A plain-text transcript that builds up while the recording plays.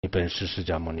本师释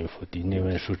迦牟尼佛，顶礼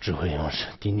文殊智慧勇士，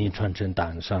顶礼传承大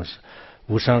恩上师，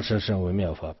无上甚深微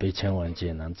妙法，百千万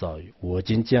劫难遭遇。我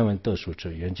今见闻得说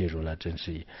者，愿解如来真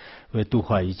实义，为度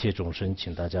化一切众生，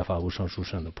请大家发无上殊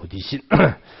胜的菩提心。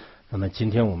那么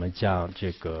今天我们讲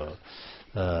这个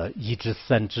一至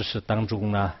三知识当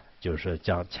中呢，就是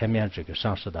讲前面这个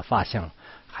上师的法相，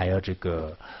还有这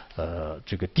个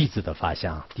弟子的法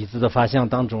相。弟子的法相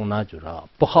当中呢，就是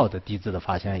不好的弟子的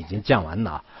法相已经讲完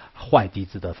了，坏弟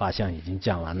子的法相已经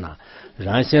讲完了。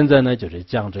然后现在呢，就是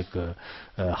讲这个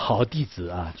好弟子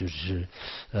啊，就是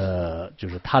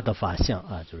他的法相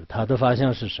啊，就是他的法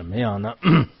相是什么样呢？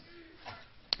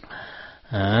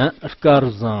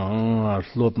가르상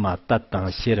로마 따땅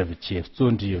시럽치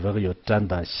존지 ਵਗ요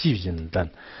짠다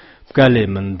시진단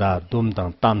갈레만다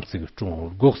돔당 땀스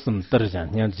중 곡슴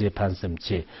떨어져 냥지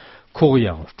판심치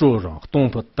코양 조랑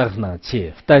동포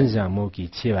따르나치 단장 모기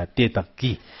치와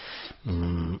대답기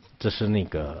这是那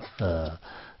个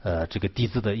这个弟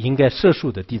子的应该摄受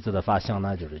的弟子的法相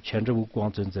呢，就是全知无光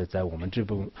尊者在我们这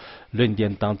部论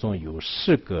点当中有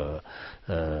10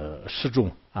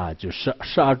种啊，就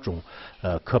12种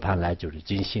科盘来就是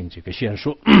进行这个宣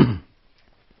说。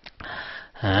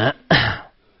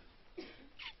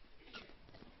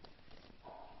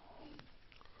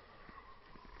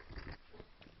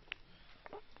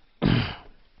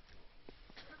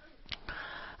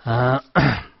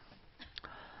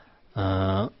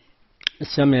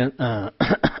下面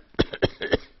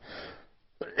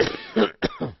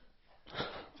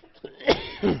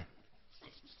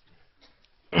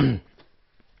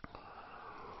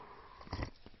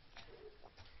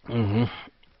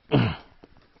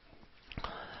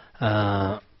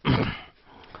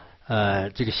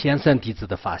这个先三弟子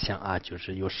的法相啊，就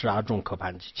是有12种科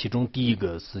盘，其中第一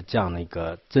个是讲那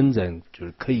个真正就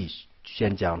是可以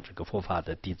宣讲这个佛法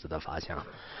的弟子的法相。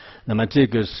那么这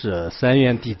个是三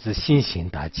愿弟子信心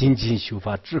大，精进修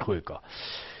法智慧高，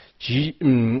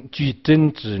具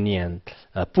真执念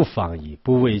不放逸，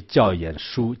不为教言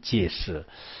书解释，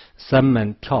三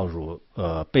门跳入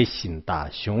悲心大，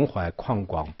胸怀宽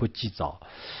广不急躁，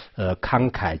慷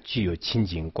慨具有清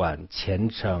净观，虔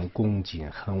诚恭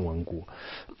敬很稳固。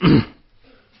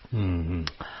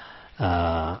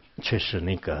确实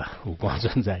那个无光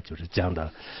尊在就是讲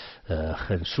的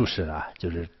很殊胜啊，就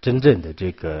是真正的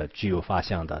这个具有法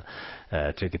相的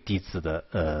这个弟子的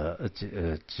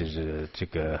就是这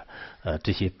个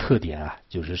这些特点啊，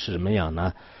就是什么样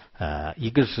呢？一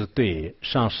个是对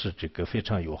上师这个非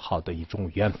常友好的一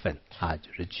种缘分啊，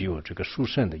就是具有这个殊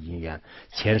胜的因缘、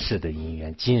前世的因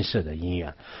缘、今世的因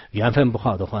缘。缘分不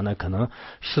好的话呢，可能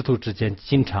师徒之间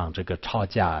经常这个吵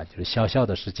架，就是小小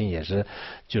的事情也是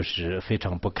就是非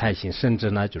常不开心，甚至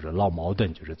呢就是闹矛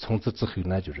盾，就是从此之后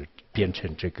呢就是变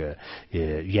成这个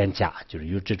冤家，就是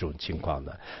有这种情况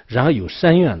的。然后有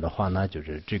善缘的话呢，就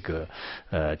是这个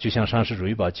就像上师如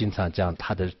意宝经常讲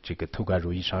他的这个头冠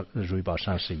如意宝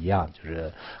上师一样。就是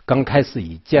刚开始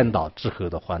一见到之后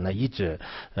的话呢，一直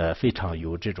非常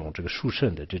有这个殊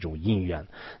胜的这种因缘。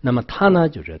那么他呢，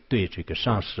就是对这个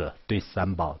上师、对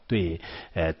三宝、对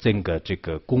整个这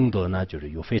个功德呢，就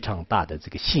是有非常大的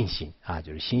这个信心啊，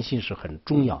就是信心是很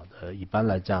重要的。一般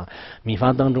来讲，密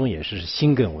法当中也是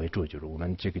心根为主，就是我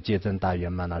们这个戒增大圆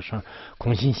满啊、上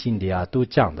空心心地啊，都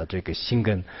讲的这个心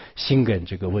根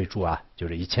这个为主啊。就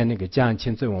是以前那个江安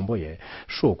清最王波也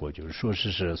说过，就是说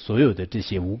是所有的这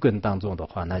些无根当中的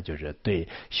话，那就是对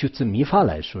修持密法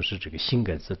来说是这个心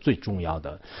根是最重要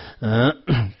的。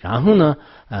然后呢，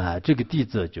这个弟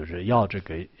子就是要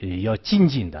要精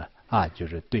进的啊，就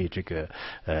是对这个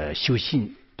修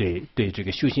行，对这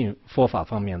个修行佛法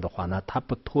方面的话呢，他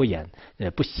不拖延，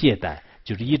不懈怠。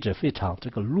就是一直非常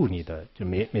这个努力的，就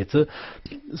每次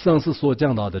上师所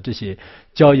讲到的这些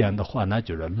教言的话呢，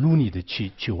就是努力的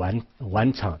去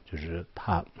完成，就是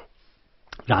他。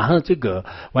然后这个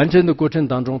完成的过程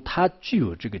当中，他具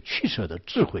有这个取舍的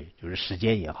智慧，就是时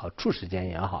间也好，处时间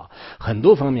也好，很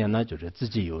多方面呢，就是自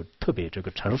己有特别这个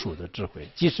成熟的智慧。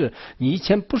即使你以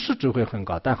前不是智慧很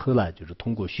高，但后来就是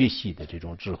通过学习的这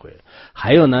种智慧。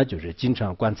还有呢，就是经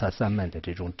常观察三昧的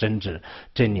这种真知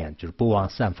真念，就是不忘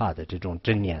三法的这种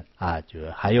真念啊，就是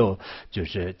还有就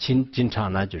是经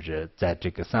常呢，就是在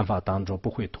这个三法当中不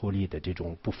会脱离的这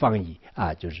种不放逸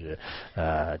啊，就是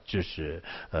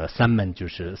三门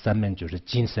就是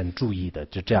精神注意的，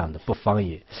就这样的不放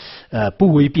逸，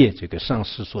不违背这个上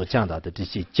师所讲到的这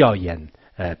些教言，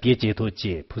别解脱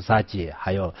戒、菩萨戒，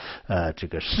还有这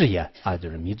个誓言啊，就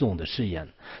是密宗的誓言。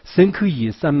深刻以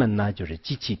三门呢，就是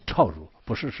极其跳入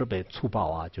不是特别粗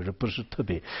暴啊，就是不是特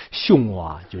别凶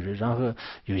啊，就是然后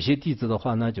有些弟子的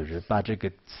话呢，就是把这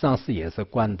个上师也是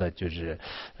惯的，就是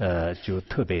就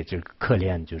特别这个可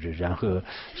怜，就是然后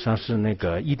上师那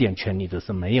个一点权利都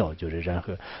是没有，就是然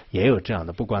后也有这样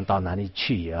的，不管到哪里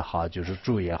去也好，就是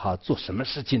住也好，做什么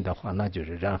事情的话，那就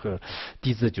是然后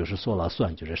弟子就是说了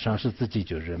算，就是上师自己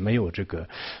就是没有这个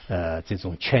这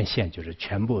种权限，就是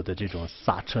全部的这种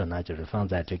刹车呢，就是放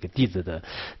在这个弟子的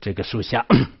这个手下。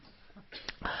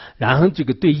然后这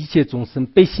个对一切众生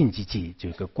悲心积极，这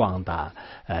个广大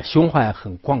胸怀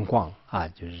很宽广啊，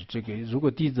就是这个如果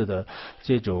弟子的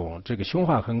这个胸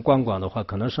怀很宽广的话，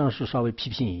可能上师稍微批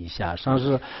评一下，上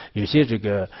师有些这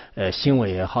个行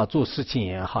为也好，做事情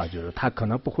也好，就是他可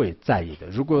能不会在意的。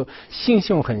如果心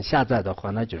胸很狭窄的话，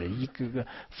那就是一个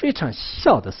非常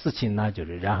小的事情呢，就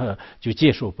是然后就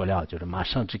接受不了，就是马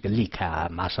上这个离开啊，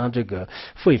马上这个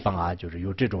诽谤啊，就是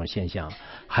有这种现象。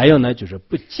还有呢，就是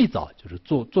不急躁，就是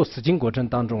做事情过程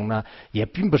当中呢，也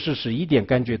并不是一点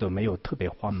感觉都没有，特别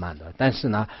缓慢的，但是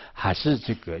呢，还是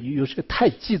这个有时太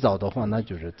急躁的话呢，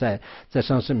就是在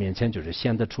上师面前就是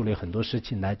显得出来很多事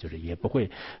情呢，就是也不会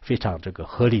非常这个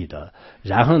合理的。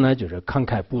然后呢，就是慷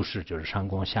慨布施，就是上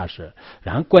供下施，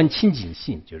然后观清净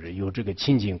心，就是有这个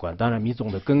清净观。当然密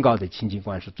宗的更高的清净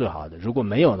观是最好的，如果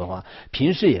没有的话，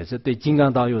平时也是对金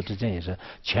刚道友之间也是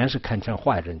全是看成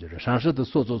坏人，就是上师的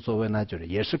所作所为呢，就是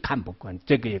也是看不惯，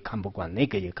这个也看不惯，那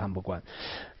个也看不惯。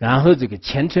然后这个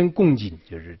虔诚恭敬，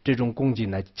就是这种恭敬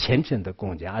呢，虔诚的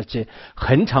恭敬，而且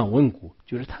恒常稳固，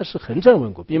就是它是恒常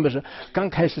稳固，并不是刚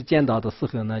开始见到的时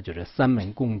候呢，就是三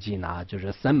门恭敬啊，就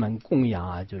是三门供养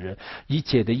啊，就是一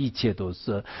切都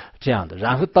是这样的。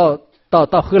然后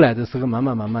到后来的时候，慢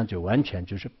慢就完全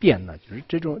就是变了，就是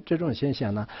这种现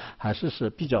象呢，还是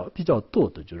比较多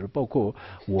的，就是包括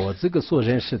我这个所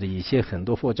认识的一些很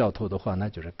多佛教徒的话呢，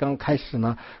就是刚开始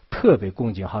呢特别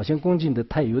恭敬，好像恭敬的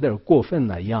太有点过分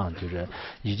了一样，就是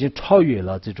已经超越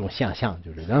了这种想象，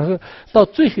就是然后到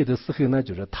最后的时候呢，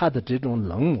就是他的这种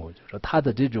冷漠，就是他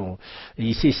的这种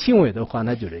一些行为的话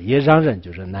呢，就是也让人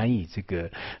就是难以这个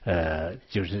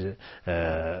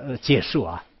接受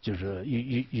啊。就是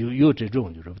有这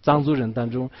种，就是藏族人当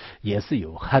中也是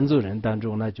有，汉族人当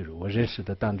中呢，就是我认识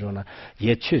的当中呢，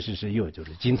也确实是有，就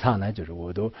是经常呢，就是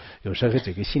我都有时候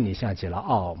这个心里想起了，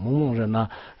某某人呢，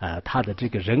他的这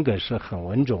个人格是很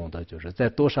稳重的，就是在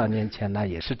多少年前呢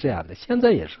也是这样的，现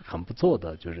在也是很不错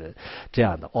的，就是这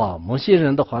样的。某些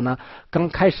人的话呢，刚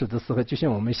开始的时候，就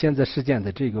像我们现在实践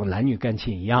的这种男女感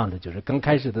情一样的，就是刚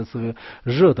开始的时候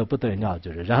热得不得了，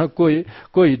就是然后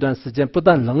过一段时间不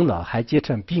但冷了，还结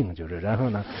成病，就是然后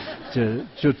呢，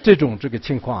就这种这个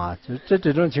情况啊，就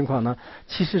这种情况呢，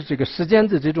其实这个世间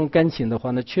的这种感情的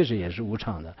话呢，确实也是无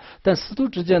常的。但师徒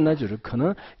之间呢，就是可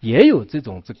能也有这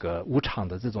个无常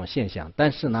的这种现象，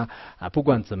但是呢，不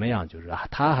管怎么样，就是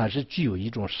它还是具有一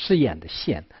种誓言的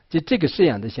线。这个誓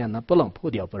言的线呢，不能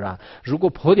破掉，不然如果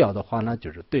破掉的话呢，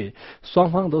就是对双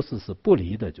方都是不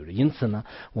利的。就是因此呢，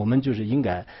我们就是应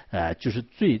该就是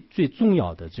最重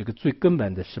要的这个最根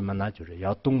本的什么呢？就是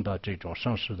要懂得这种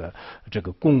上师的这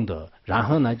个功德，然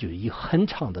后呢，就以恒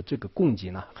常的这个恭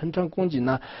敬呢，恒常恭敬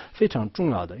呢非常重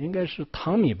要的，应该是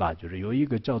唐密吧，就是有一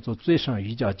个叫做最上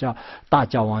瑜伽叫大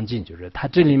教王经，就是他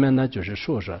这里面呢就是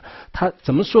说是他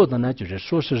怎么说的呢？就是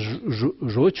说是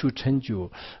若求成就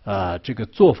这个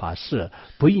做法是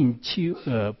不因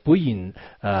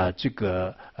这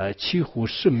个起乎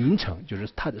是名称，就是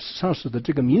他的上师的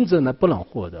这个名字呢不能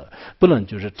获得，不能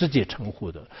就是直接称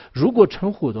呼的。如果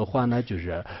称呼的话呢，就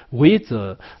是违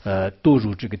则堕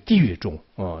入这个地狱中，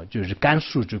就是甘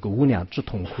受这个无量之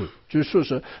痛苦。就是说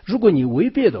是，如果你违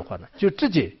背的话呢，就直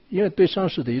接因为对上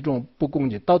师的一种不恭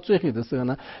敬，到最后的时候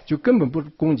呢，就根本不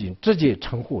恭敬，直接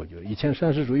称呼。就以前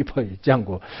上师如意宝也讲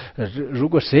过，如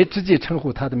果谁直接称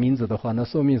呼他的名字的话，那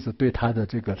说明是对他的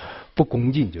这个不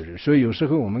恭敬。就是所以有时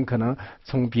候我们可能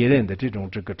从别人的这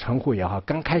个称呼也好，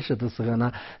刚开始的时候呢，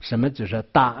什么就是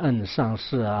大恩上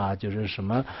师啊，就是什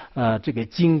么这个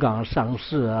金刚上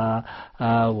师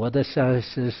啊，我的上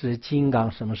师是金刚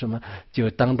什么什么，就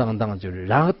等，就是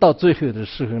然后到最后的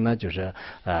时候呢，就是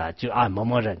就某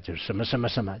某人就是什么什么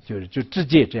什么，就直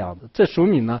接这样的。这说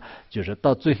明呢，就是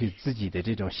到最后自己的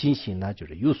这种心性呢，就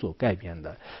是有所改变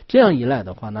的。这样一来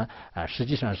的话呢，实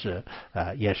际上是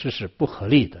也是不合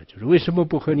理的。就是为什么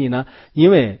不合理呢？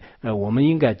因为我们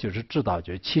应该就是知道，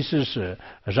就其实是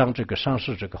让这个上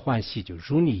师这个欢喜就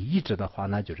如你意志的话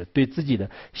呢，就是对自己的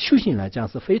修行来讲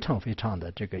是非常非常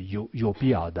的这个有必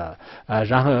要的。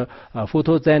然后佛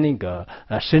陀在那个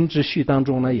深知序当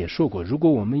中呢也说过，如果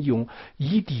我们用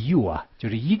一地有就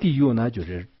是一地有呢，就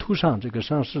是涂上这个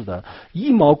上师的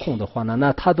一毛孔的话呢，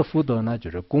那他的福德呢就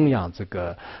是供养这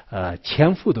个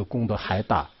千佛的功德还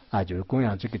大。就是供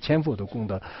养这个千佛的功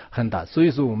德很大，所以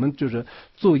说我们就是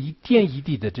做一点一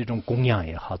滴的这种供养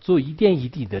也好，做一点一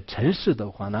滴的诚实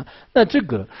的话呢，那这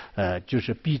个就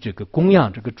是比这个供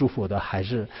养这个诸佛的还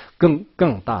是更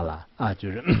大了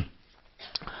就是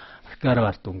嘎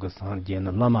拉东个桑杰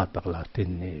呢，拉玛达拉的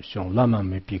呢，像拉玛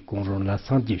没比公众了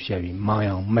桑杰学于芒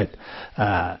样没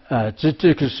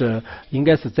这个是应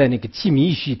该是在那个气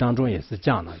密序当中也是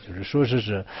讲的，就是说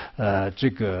是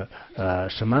这个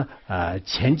什么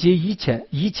前接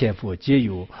一切佛皆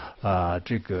有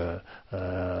这个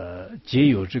皆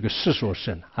有这个世说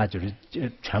身就是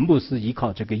全部是依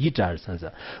靠这个一指而生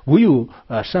的，无有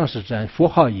上师之佛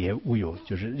号也无有，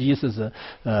就是意思是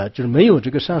就是没有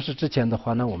这个上师之前的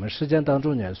话呢，我们实践当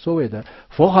中呢所谓的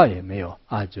佛号也没有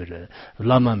就是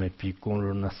拉玛们比公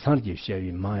众呢桑杰学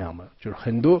于芒样嘛，就是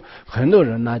很多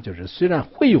人呢就是虽然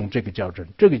会用这个教证，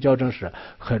这个教证是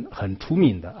很出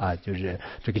名的就是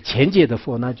这个前界的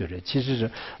佛呢，就是其实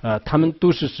是他们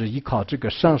都是依靠这个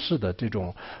上师的这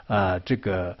种这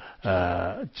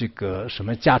个什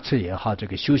么加持也好，这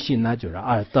个修行呢就是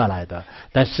而得来的。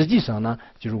但实际上呢，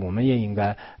就是我们也应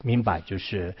该明白，就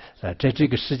是在这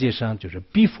个世界上，就是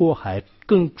比佛还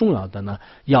更重要的呢，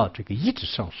要这个一指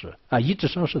上师一指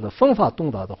上师的方法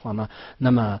动到的话呢，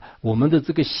那么我们的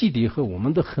这个洗礼和我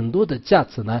们的很多的价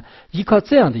值呢，依靠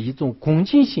这样的一种恭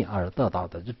敬心而得到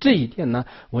的。就这一点呢，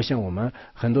我想我们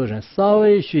很多人稍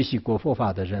微学习过佛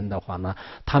法的人的话呢，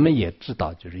他们也知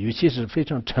道，就是尤其是非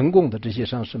常成功的这些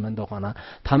上师们的话呢，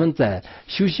他们在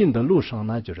修行的路上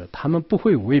呢，就是他们不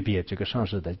会违背这个上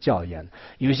师的教言。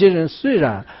有些人虽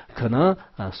然可能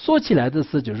说起来的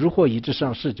是就如何一直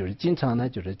上师，就是经常呢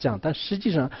就是这样，但实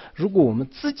际上如果我们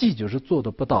自己就是做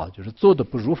的不到，就是做的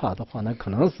不如法的话呢，可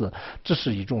能是这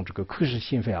是一种这个口是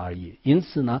心非而已。因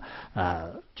此呢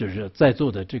就是在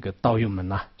座的这个道友们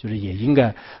呢，就是也应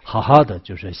该好好的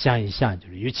就是想一想，就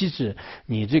是尤其是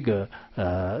你这个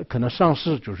可能上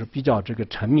师就是比较这个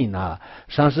成名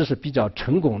上师是比较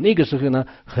成功，那个时候呢，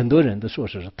很多人都说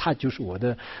是他就是我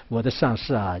的上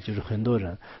师就是很多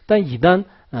人，但一旦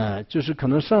就是可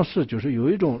能上师就是有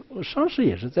一种上师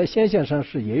也是在现象上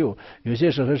是也有些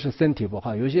时候是身体不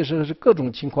好，有些时候是各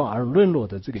种情况而沦落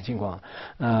的这个情况。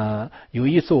有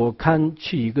一次我看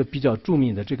去一个比较著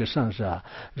名的这个上师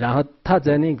然后他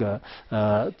在那个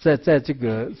在这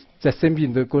个在生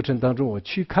病的过程当中，我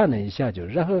去看了一下，就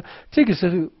是然后这个时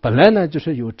候本来呢就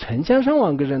是有成千上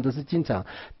万个人都是经常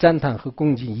赞叹和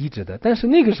恭敬医治的，但是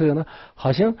那个时候呢，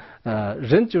好像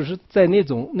人就是在那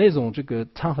种这个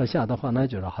场合下的话呢，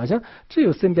就是好像只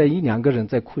有身边1、2个人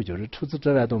在哭，就是除此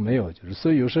之外都没有，就是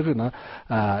所以有时候呢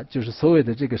就是所谓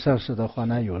的这个上师的话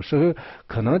呢，有时候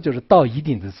可能就是到一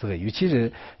定的时候，尤其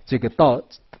是这个到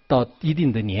一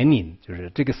定的年龄，就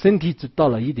是这个身体到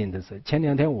了一定的时候。前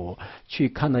2天我去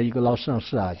看到一个老上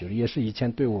师就是也是以前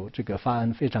对我这个发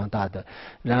恩非常大的，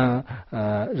然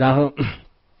后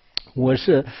我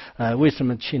是为什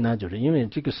么去呢？就是因为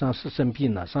这个上师生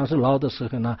病了，上师老的时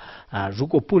候呢如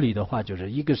果不理的话，就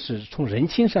是一个是从人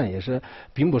情上也是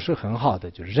并不是很好的，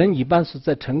就是人一般是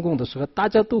在成功的时候大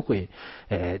家都会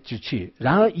就去，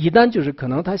然后一旦就是可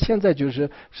能他现在就是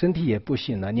身体也不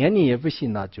行了，年龄也不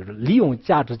行了，就是利用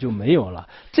价值就没有了，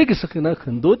这个时候呢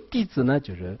很多弟子呢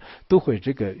就是都会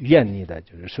这个怨你的，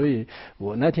就是所以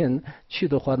我那天去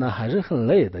的话呢还是很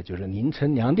累的，就是凌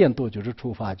晨2点多就是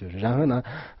出发，就是然后呢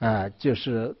就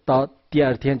是到第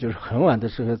2天就是很晚的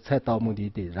时候才到目的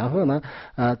地，然后呢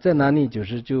在那里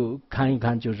就看一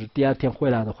看，就是第2天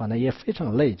回来的话呢也非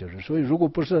常累，就是所以如果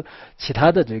不是其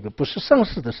他的这个不是上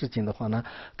师的事情的话呢，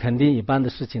肯定一般的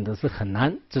事情都是很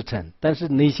难支撑，但是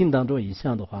内心当中一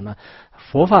向的话呢，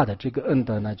佛法的这个恩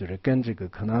德呢，就是跟这个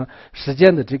可能时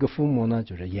间的这个父母呢，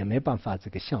就是也没办法这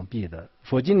个相比的。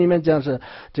佛经里面讲是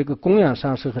这个供养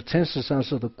上师和诚实上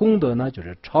师的功德呢，就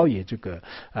是超越这个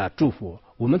诸佛。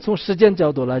我们从时间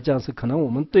角度来讲，是可能我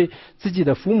们对自己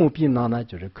的父母病了呢，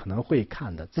就是可能会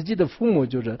看的，自己的父母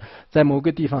就是在某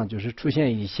个地方就是出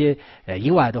现一些意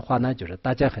外的话呢，就是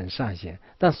大家很伤心。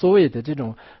但所谓的这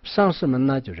种上师们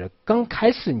呢，就是刚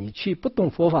开始你去不懂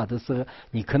佛法的时候，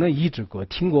你可能医治过，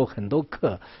听过很多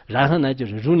课，然后呢就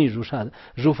是如理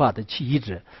如法的去医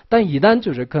治。但一旦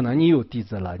就是可能你有弟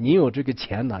子了，你有这个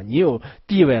钱了，你有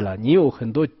地位了，你有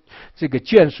很多这个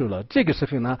眷属了，这个时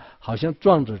候呢，好像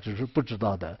壮者只是不知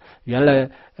道的。原来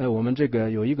我们这个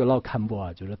有一个老堪布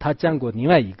就是他讲过另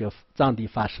外一个藏地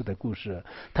法师的故事。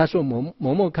他说某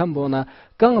某堪布呢，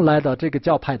刚来到这个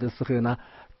教派的时候呢，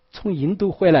从印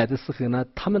度回来的时候呢，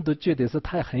他们都觉得是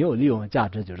他很有利用价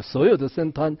值，就是所有的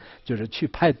僧团就是去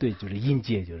派对，就是迎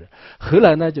接，就是后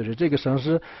来呢，就是这个上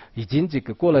师已经这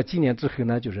个过了几年之后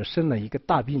呢，就是生了一个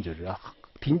大病，就是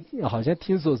好像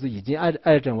听说是已经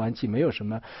癌症晚期，没有什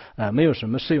么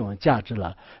实用价值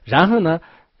了。然后呢，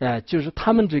就是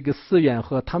他们这个寺院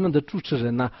和他们的主持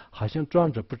人呢，好像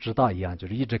装着不知道一样，就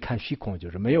是一直看虚空，就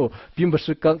是没有，并不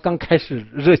是刚开始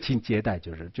热情接待，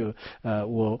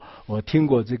我听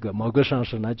过这个某个上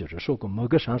师呢，就是说过某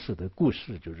个上师的故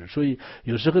事，就是所以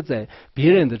有时候在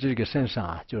别人的这个身上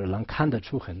啊，就是能看得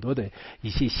出很多的一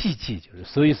些细节，就是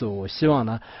所以说我希望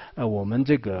呢，我们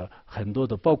这个很多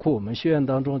的，包括我们学院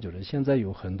当中，就是现在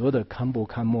有很多的堪布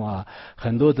堪木啊，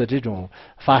很多的这种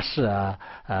法师啊，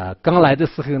刚来的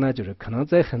时候呢，就是可能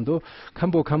在很多堪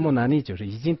布堪木那里就是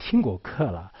已经听过课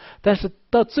了，但是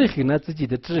到最后呢，自己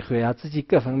的智慧啊，自己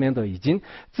各方面都已经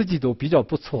自己都比较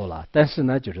不错了，但是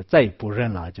呢，就是再也不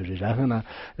认了，就是然后呢，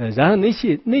然后那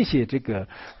些这个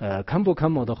堪布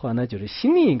堪木的话呢，就是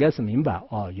心里应该是明白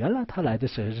哦，原来他来的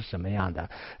时候是什么样的，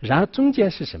然后中间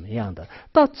是什么样的，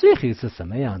到最后是什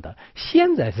么样的，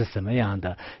现在是什么样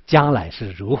的，将来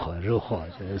是如何，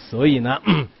所以呢。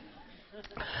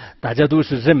大家都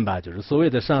是人吧，就是所谓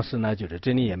的上师呢，就是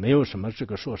这里也没有什么这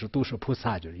个说是都是菩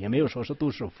萨，就是也没有说是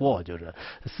都是佛，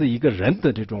是一个人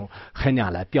的这种衡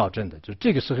量来标准的。就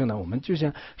这个时候呢，我们就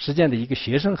像实践的一个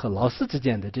学生和老师之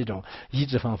间的这种医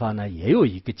治方法呢，也有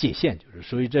一个界限，就是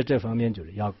所以在这方面就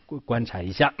是要观察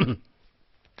一下。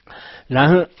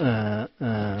然后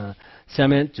下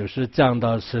面就是讲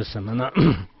到是什么呢？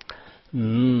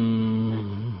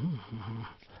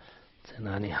在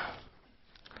哪里啊？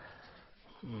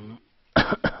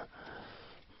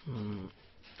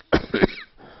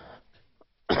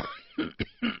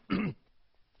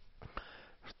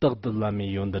得的那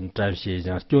米用的这些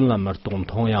像就那么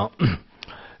同样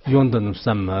用的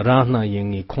什么让那因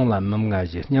为空了门外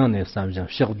些让那三项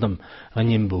晓得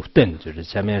您不等，就是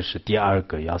下面是第二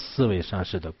个要思维上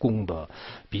师的功德，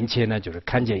并且呢就是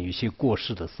看见有些过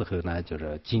失的时候呢，就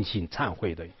是进行忏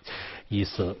悔的意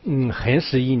思。恒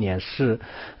时一年是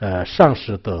上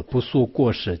师的不诉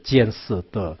过失见思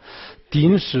的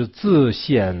定是自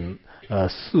现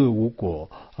四无果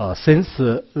生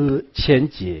死千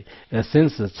劫生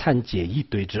死忏解一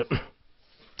对之。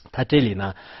他这里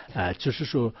呢，就是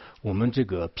说我们这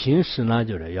个平时呢，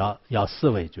就是要思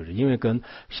维，就是因为跟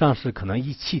上师可能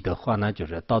一起的话呢，就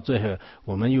是到最后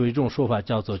我们有一种说法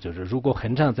叫做，就是如果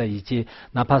恒常在一起，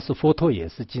哪怕是佛陀也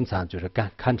是经常就是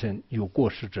看成有过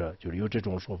失者，就是有这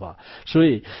种说法。所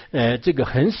以这个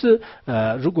恒时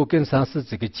如果跟上师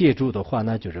这个借助的话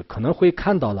呢，就是可能会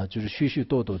看到了就是许许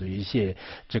多多的一些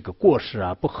这个过失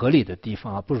啊、不合理的地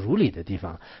方啊、不如理的地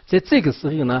方，在这个时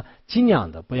候呢，尽量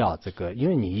的不要这个，因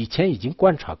为你以前已经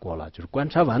观察过了，就是观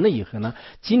察完了以后呢，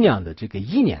尽量的这个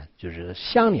意念，就是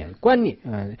相念、观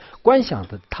想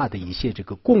的他的一些这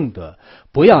个功德，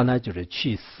不要呢就是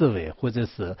去思维或者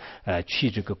是去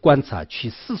这个观察、去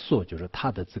思索，就是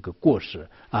他的这个过失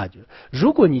啊。就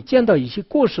如果你见到一些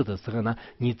过失的时候呢，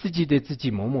你自己对自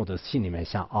己默默的心里面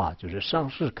想啊，就是上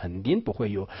师肯定不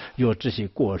会有这些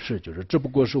过失，就是只不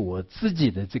过是我自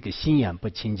己的这个心眼不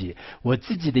清洁，我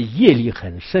自己的业力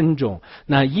很深重，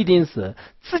那一定是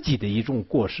自己的一种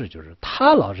过失，就是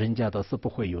他老人家倒是不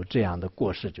会有这样的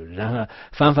过失，就是然后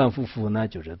反反复复呢，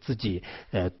就是自己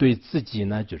对自己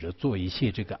呢，就是做一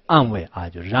些这个安慰啊，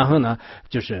就是然后呢，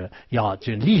就是要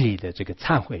就历历的这个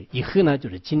忏悔，以后呢，就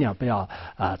是尽量不要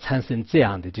产生这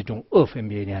样的这种恶分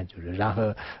别念，就是然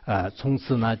后从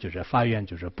此呢，就是发愿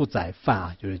就是不再犯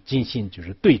啊，就是进行就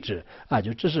是对治啊，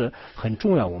就这是很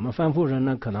重要。我们凡夫人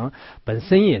呢，可能本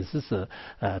身也是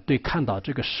对看到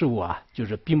这个事物啊，就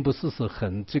是并不是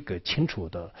很这个清楚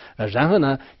的，然后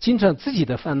呢，经常自己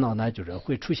的烦恼呢，就是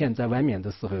会出现在外面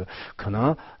的时候，可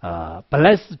能本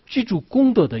来是居住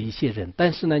功德的一些人，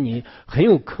但是呢，你很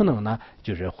有可能呢，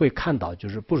就是会看到就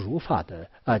是不如法的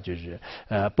啊，就是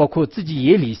包括自己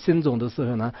业力深重的时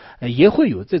候呢，也会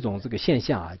有这种这个现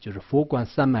象啊，就是佛观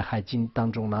三昧海经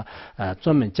当中呢，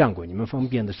专门讲过，你们方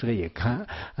便的时候也看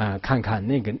看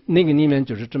那个里面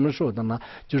就是这么说的呢，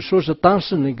就是说是当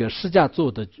时那个释迦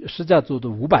做的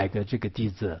500个这个弟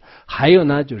子，还有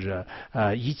呢就是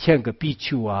1000个比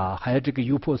丘啊，还有这个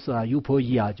优婆塞啊、优婆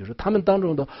夷啊，就是他们当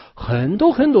中的很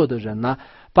多的人呢，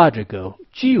把这个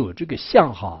具有这个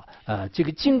相好这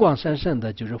个金光闪闪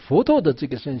的，就是佛陀的这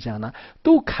个身相呢，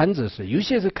都看着是有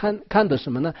些是看的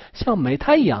什么呢？像煤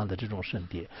炭一样的这种圣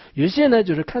殿，有些呢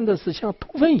就是看的是像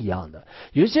土粪一样的，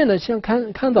有些呢像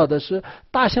看到的是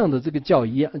大象的这个脚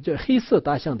一样，就黑色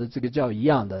大象的这个脚一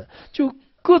样的，就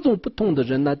各种不同的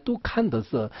人呢，都看的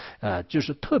是就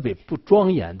是特别不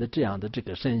庄严的这样的这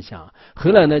个身相。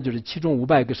后来呢，就是其中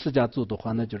500个释迦族的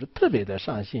话呢，就是特别的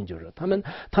上心，就是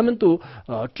他们都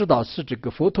知道是这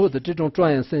个佛陀的这种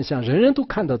庄严身相，人人都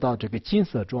看得到这个金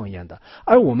色庄严的。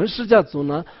而我们释迦族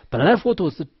呢，本来佛陀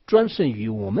是专身于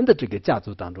我们的这个家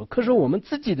族当中，可是我们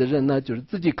自己的人呢，就是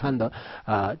自己看的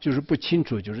就是不清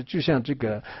楚，就是就像这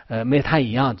个煤炭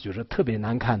一样，就是特别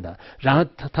难看的。然后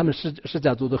他们释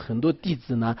迦族的很多弟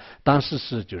子呢，当时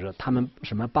是就是他们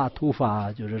什么拔头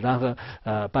发，就是然后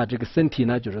把这个身体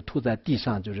呢就是吐在地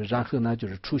上，就是然后呢就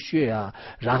是出血啊，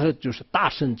然后就是大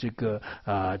声这个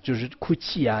就是哭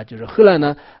泣啊，就是后来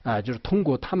呢就是通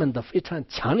过他们的非常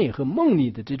强烈和梦里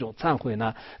的这种忏悔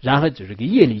呢，然后就是个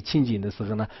夜里清净的时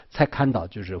候呢，才看到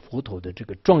就是佛陀的这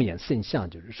个庄严圣像，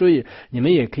就是所以你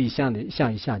们也可以想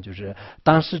一想，就是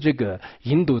当时这个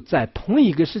印度在同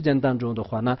一个时间当中的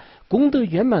话呢，功德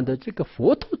圆满的这个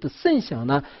佛陀的圣像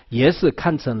呢，也是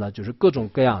看成了就是各种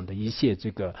各样的一些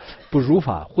这个不如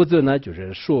法，或者呢就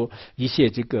是说一些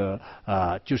这个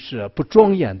就是不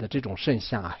庄严的这种圣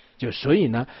像啊，就所以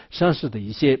呢上师的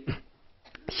一些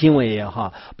行为也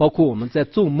好，包括我们在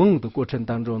做梦的过程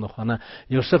当中的话呢，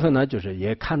有时候呢就是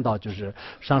也看到就是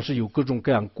上师有各种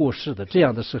各样过世的，这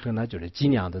样的时候呢就是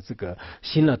尽量的这个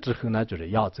醒了之后呢就是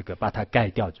要这个把它盖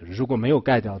掉，就是如果没有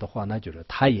盖掉的话呢，就是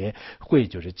他也会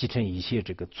就是继承一些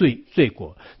这个罪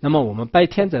过。那么我们白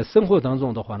天在生活当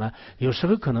中的话呢，有时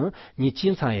候可能你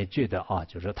经常也觉得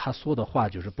就是他说的话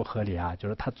就是不合理啊，就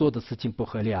是他做的事情不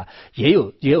合理啊，也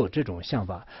有这种想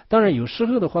法。当然有时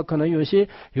候的话，可能有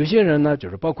些人呢就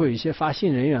是包括一些发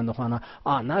心人员的话呢，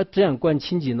那这样观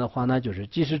清净的话呢，就是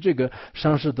即使这个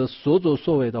上师的所作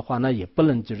所为的话呢，也不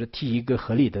能就是提一个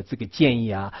合理的这个建议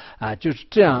啊，就是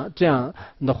这样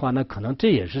的话呢，可能这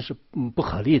也是不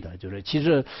合理的。就是其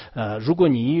实如果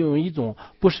你用一种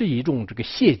不是一种这个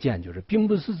谢见，就是并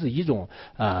不是一种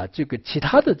这个其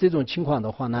他的这种情况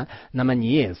的话呢，那么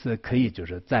你也是可以就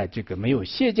是在这个没有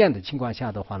谢见的情况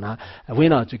下的话呢，为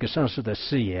了这个上师的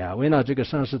事业啊，为了这个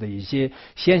上师的一些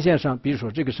显现上，比如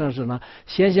说这个上师呢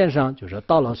显现上就是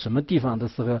到了什么地方的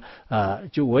时候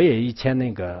就我也以前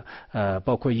那个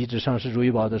包括一直上师如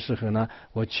意宝的时候呢，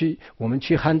我们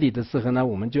去汉地的时候呢，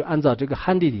我们就按照这个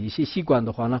汉地的一些习惯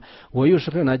的话呢，我有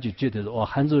时候呢就觉得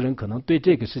汉族人可能对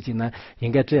这个事情呢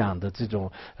应该这样的这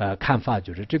种看法，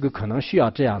就是这个可能需要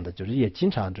这样的，就是也经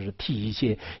常就是提一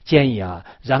些建议啊。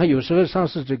然后有时候上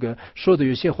师这个说的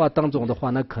有些话当中的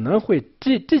话呢，可能会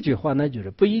这句话呢就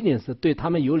是不一定是对他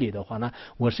们有利的话呢，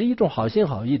我是一种好心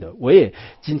好意的，我也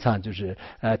经常就是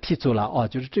提出了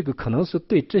就是这个可能是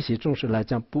对这些众生来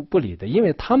讲不利的，因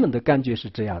为他们的感觉是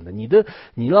这样的，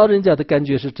你老人家的感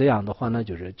觉是这样的话呢，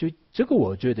就这个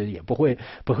我觉得也不会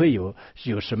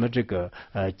有什么这个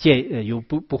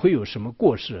不会有什么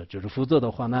过失，就是否则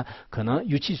的话呢，可能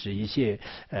尤其是一些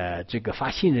这个发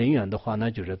心人员的话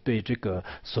呢，就是对这个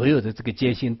所有的这个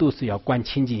戒心都是要观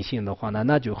清净性的话呢，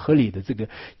那就合理的这个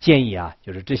建议啊，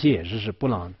就是这些也是不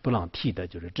让提的，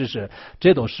就是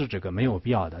这都是这个没有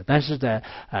必要的。但是在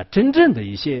真正的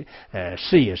一些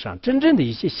事业上，真正的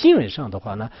一些行为上的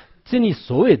话呢，这你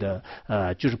所谓的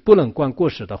就是不能观过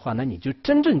失的话，那你就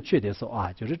真正觉得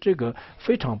说就是这个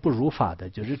非常不如法的，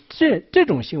就是这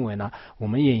种行为呢，我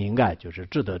们也应该就是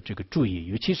值得这个注意，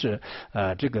尤其是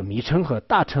这个迷乘和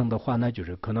大乘的话呢，就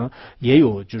是可能也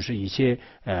有就是一些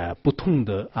不同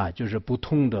的就是不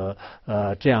同的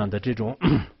这样的这种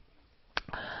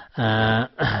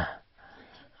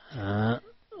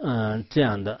这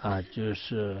样的就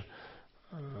是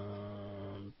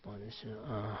帮一下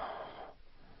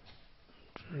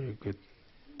这个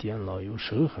电脑有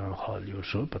时候很好，有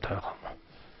时候不太好，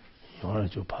一会儿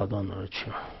就跑到哪儿去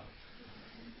了。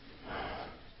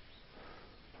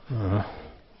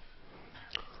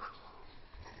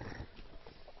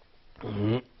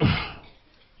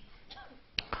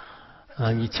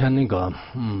以前那个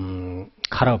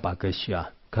卡拉巴格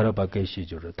西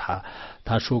就是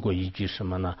他说过一句什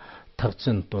么呢？他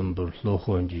真端不落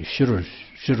后句，虚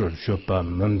弱说把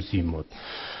门子么。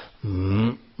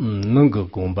那个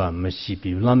公办没西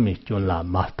比拉米就拉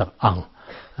马的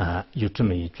有这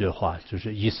么一句话，就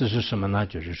是意思是什么呢？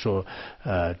就是说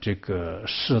这个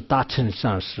是大乘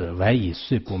上师外意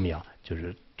虽不妙，就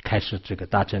是开始这个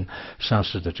大乘上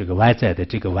师的这个外在的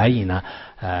这个外意呢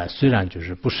虽然就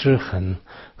是不是很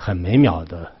很美妙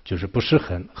的，就是不是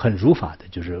很如法的，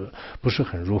就是不是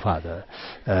很如法的，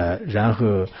然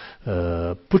后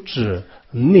不知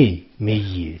内没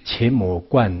意，切莫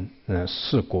观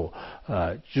事过，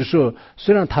就是说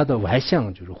虽然它的外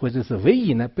相就是或者是外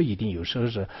意呢不一定有时候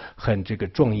是很这个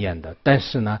庄严的，但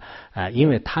是呢因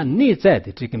为它内在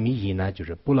的这个密意呢就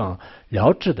是不能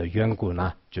了知的缘故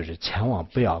呢，就是千万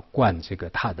不要观这个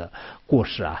他的过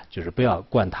失啊，就是不要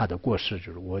观他的过失，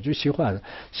就是我就喜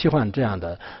欢这样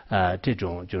的这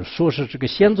种就是说是这个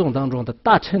仙宗当中的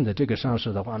大乘的这个上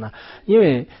师的话呢，因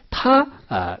为他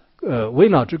为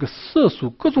了这个色素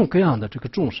各种各样的这个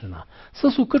众生呢，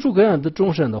色素各种各样的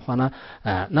众生的话呢，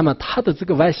那么他的这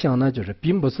个外相呢，就是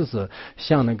并不是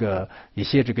像那个一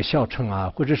些这个小乘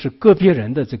啊，或者是个别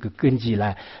人的这个根基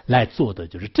来做的，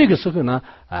就是这个时候呢，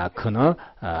可能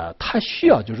他需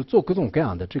要就是做各种各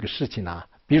样的这个事情啊。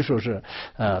比如说是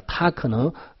他可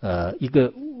能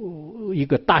一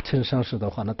个大乘上师的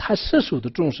话呢，他摄受的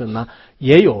众生呢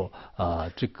也有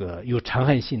这个有嗔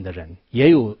恨心的人，也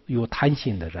有贪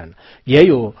心的人，也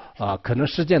有可能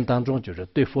实践当中就是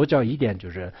对佛教一点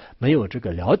就是没有这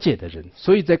个了解的人，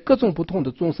所以在各种不同的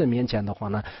众生面前的话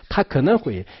呢，他可能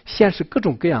会显示各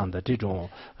种各样的这种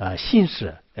心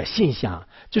事现象。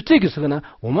就这个时候呢，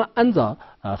我们按照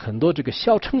很多这个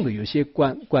小乘的有些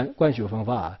观学方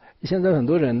法啊，现在很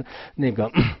多人那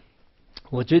个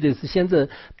我觉得是现在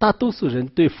大多数人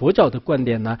对佛教的观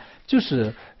点呢，就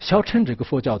是小乘这个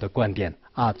佛教的观点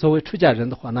啊。作为出家人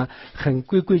的话呢，很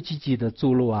规规矩矩的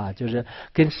走路啊，就是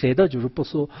跟谁的就是不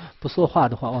说话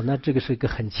的话，那这个是一个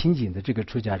很清净的这个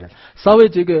出家人。稍微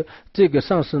这个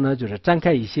上师呢，就是展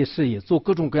开一些事业，做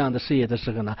各种各样的事业的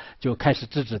时候呢，就开始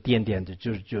指指点点的，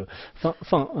就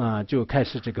就开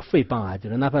始这个诽谤啊，就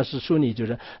是哪怕是说你就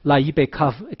是拿一杯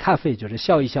咖啡，就是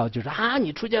笑一笑，就是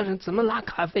你出家人怎么拿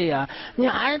咖啡啊？你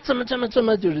怎么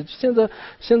就是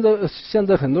现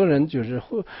在很多人就是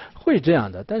会这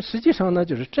样的，但实际上呢，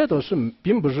就是这都是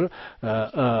并不是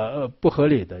不合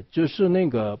理的。就是那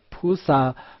个菩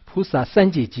萨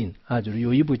三界经啊，就是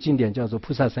有一部经典叫做《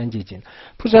菩萨三界经》。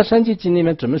菩萨三界经里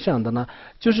面怎么想的呢？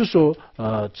就是说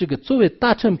这个作为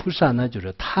大乘菩萨呢，就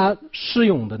是他使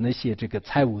用的那些这个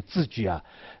财务字句啊，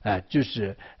就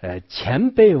是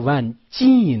千百万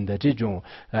金银的这种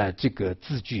这个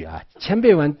字句啊，千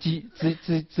百万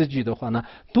字句的话呢，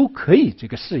都可以这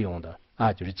个适用的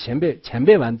啊，就是千百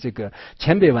万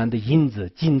的银子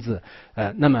金子，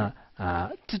那么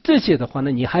这些的话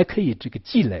呢，你还可以这个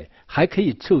积累，还可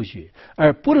以抽取，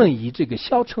而不能以这个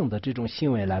小乘的这种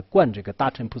行为来灌这个大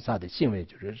乘菩萨的行为。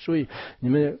就是所以你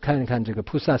们看一看这个《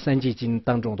菩萨三界经》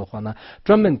当中的话呢，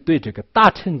专门对这个大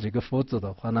乘这个佛子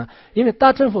的话呢，因为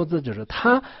大乘佛子就是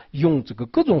他用这个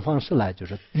各种方式来就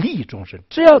是利益众生，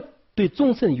只要对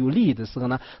众生有利益的时候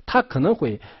呢，他可能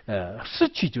会失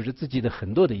去就是自己的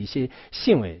很多的一些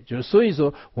行为。就是所以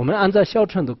说，我们按照小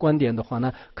乘的观点的话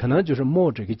呢，可能就是摸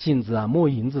这个金子啊，摸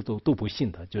银子都不信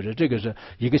的。就是这个是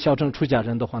一个小乘出家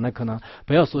人的话，那可能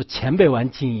不要说千百万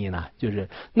金银了，就是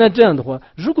那这样的话，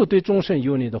如果对众生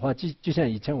有利的话，就像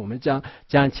以前我们讲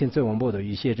亲自文波的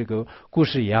一些这个故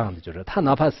事一样的，就是他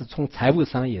哪怕是从财务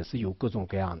上也是有各种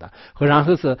各样的，然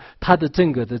后是他的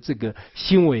整个的这个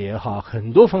行为也好，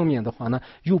很多方面的话呢，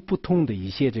有不同的一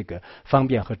些这个方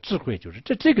便和智慧。就是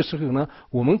这个时候呢，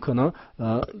我们可能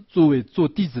作为做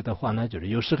弟子的话呢，就是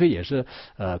有时候也是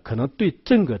可能对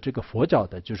整个这个佛教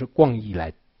的就是广义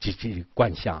来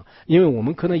观想，因为我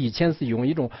们可能以前是用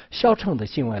一种小乘的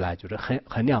行为来就是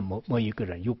衡量某一个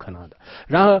人，有可能的。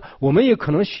然后我们也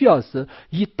可能需要是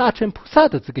以大乘菩萨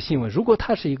的这个行为，如果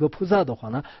他是一个菩萨的话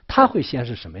呢，他会显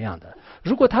示什么样的？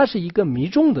如果他是一个迷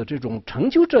众的这种成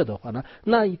就者的话呢，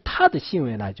那他的行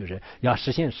为呢，就是要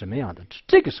实现什么样的？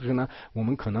这个时候呢，我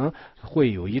们可能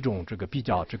会有一种这个比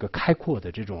较这个开阔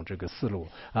的这种这个思路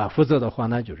啊，否则的话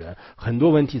呢，就是很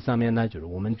多问题上面呢，就是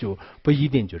我们就不一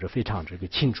定就是非常这个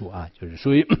清楚啊，就是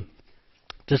所以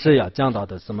这是要讲到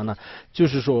的什么呢？就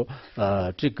是说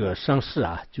这个上师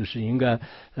啊，就是应该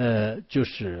就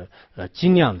是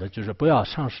尽量的就是不要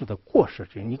上师的过失。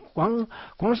就你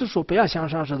光是说不要想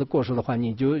上师的过失的话，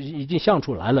你就已经想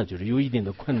出来了，就是有一定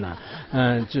的困难。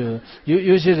就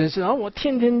有些人是我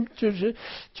天天就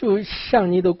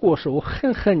想你的过失，我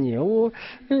很恨你，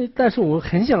但是我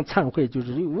很想忏悔，就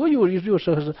是我有时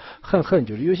候是很恨。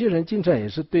就是有些人经常也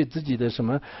是对自己的什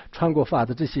么传过法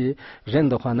的这些人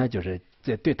的话呢，就是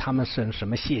对他们生什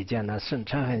么邪见呢？生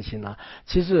嗔恨心呢？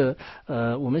其实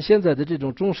我们现在的这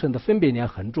种众生的分别念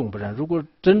很重，不然如果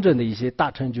真正的一些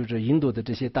大成就者，印度的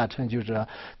这些大成就者，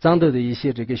藏德的一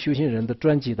些这个修行人的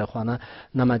专辑的话呢，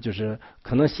那么就是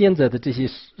可能现在的这些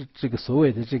这个所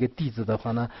谓的这个弟子的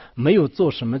话呢，没有做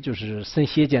什么就是生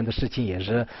邪见的事情，也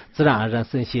是自然而然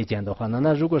生邪见的话呢，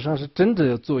那如果上是真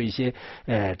的做一些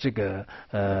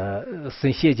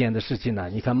生邪见的事情呢，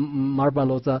你看马尔巴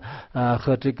罗扎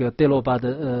和这个德罗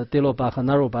巴和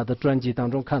纳罗巴的专辑当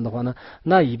中看的话呢，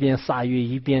那一边撒鱼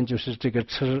一边就是这个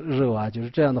吃肉啊，就是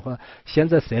这样的话，现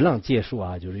在谁能接受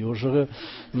啊？就是有时候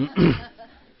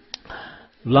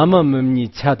Lama memni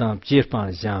chadam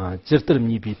jirpan jang jirtar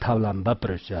mi bi tawlam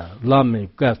baprasha lama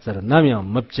gafsar namyam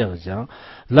mabjang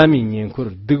lami nyen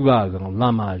kur digwa gang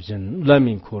lama jin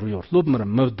lami kur yo lobmar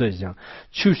mabda jang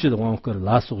chushi de wang kur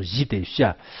lasu jide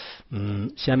sha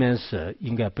下面是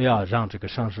应该不要让这个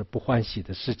上师不欢喜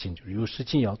的事情，就是有事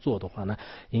情要做的话呢，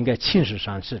应该亲视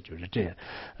上师，就是这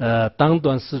样。当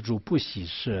断施主不喜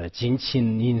事，尽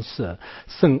亲因事，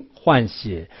生欢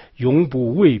喜，永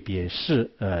不为别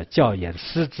事。教言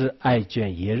师之爱眷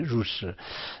也如是。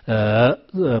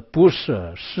不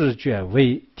设师眷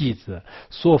为弟子，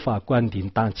说法观顶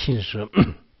当亲视。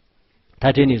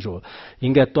他这里说，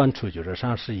应该端出就是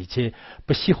上师一切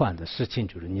不喜欢的事情，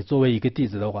就是你作为一个弟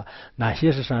子的话，哪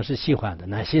些是上师喜欢的，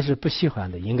哪些是不喜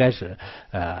欢的，应该是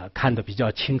看得比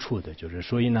较清楚的。就是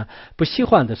所以呢，不喜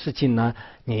欢的事情呢，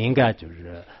你应该就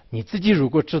是你自己如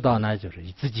果知道呢，就是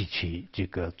你自己去这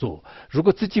个做；如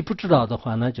果自己不知道的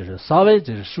话呢，就是稍微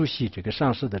就是熟悉这个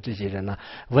上师的这些人呢，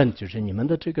问就是你们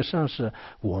的这个上师，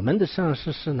我们的上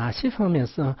师是哪些方面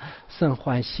生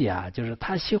欢喜啊？就是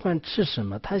他喜欢吃什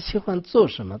么，他喜欢做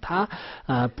什么，他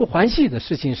不欢喜的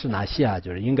事情是哪些啊？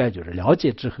就是应该就是了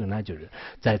解之后呢，就是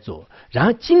在做，然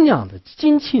后尽量的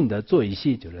精勤的做一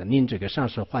些就是令这个上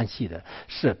师欢喜的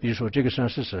事。比如说这个上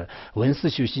师是文思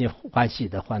修行欢喜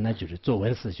的话，那就是做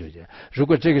文思修行；如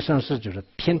果这个上师就是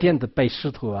天天的背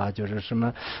石头啊，就是什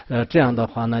么这样的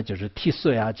话呢，就是剃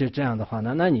碎啊，就这样的话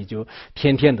呢，那你就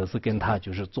天天的是跟他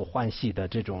就是做欢喜的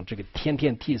这个天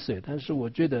天剃碎。但是我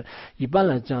觉得一般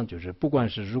来讲，就是不管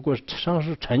是如果上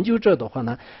师成就者的话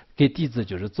呢，给弟子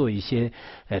就是做一些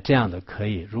这样的可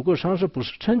以；如果上师不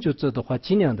是成就者的话，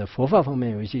尽量的佛法方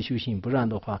面有一些修行，不然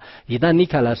的话，一旦离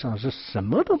开了上师，什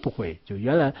么都不会。就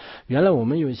原来我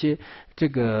们有一些这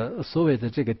个所谓的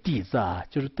这个弟子啊，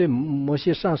就是对某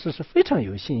些上师是非常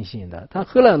有信心的。他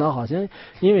后来呢，好像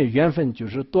因为缘分就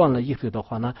是断了以后的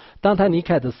话呢，当他离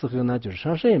开的时候呢，就是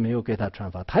上师也没有给他传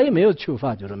法，他也没有求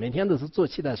法，就是每天都是做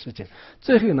其他事情。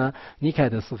最后呢，离开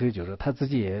的时候就是他自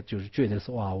己也就是觉得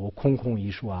说哇，我空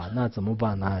一说啊，那怎么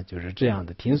办呢？就是这样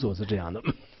的，听说是这样的。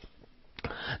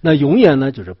那永远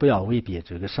呢，就是不要违背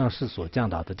这个上师所教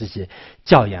导的这些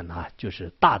教言啊，就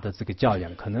是大的这个教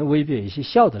言，可能违背一些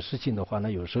小的事情的话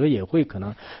呢，有时候也会可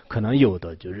能有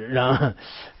的，就是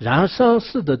让上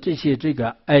师的这些这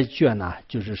个爱眷呐，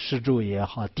就是施主也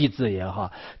好，弟子也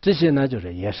好，这些呢，就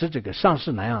是也是这个上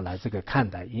师那样来这个看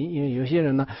待。因为有些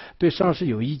人呢对上师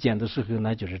有意见的时候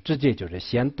呢，就是直接就是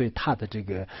先对他的这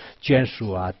个眷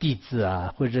属啊、弟子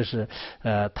啊，或者是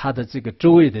他的这个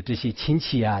周围的这些亲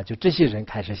戚啊，就这些人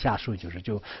开始下手，就是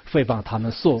就诽谤他们，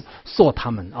说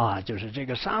他们啊，就是这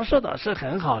个上师的是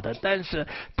很好的，但是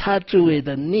他周围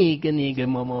的那个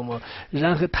某，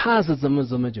然后他是怎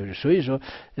么，就是所以说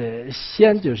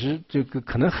先就是这个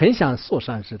可能很想说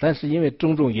上师，但是因为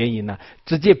种种原因呢，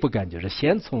直接不敢，就是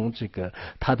先从这个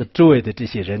他的周围的这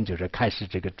些人就是开始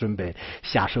这个准备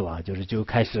下手啊，就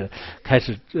开始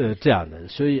这样的。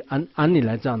所以按理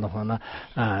来讲的话呢，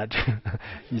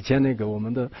以前那个我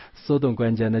们的索东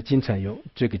官家呢，经常用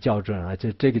这个校正啊，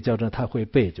这个校正他会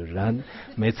背，就是然后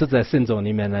每次在圣宗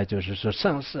里面呢，就是说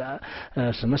上师啊，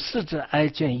什么师之爱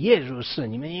眷也如是，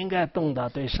你们应该懂得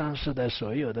对上师的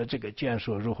所有的这个眷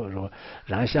属如何，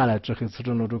然后下来之后，此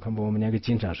中罗主看不，我们两个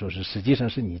经常说是，实际上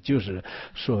是你就是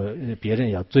说别人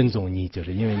要尊重你，就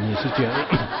是因为你是眷。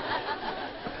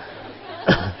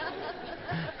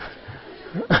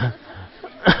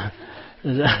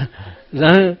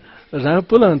然后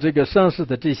不能这个上师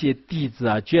的这些弟子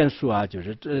啊、眷属啊，就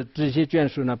是这些眷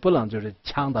属呢，不能就是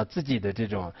抢到自己的这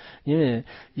种，因为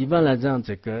一般来讲，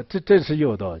这是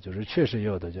有的，就是确实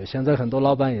有的。就现在很多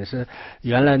老板也是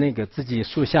原来那个自己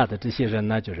属下的这些人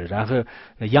呢，就是然后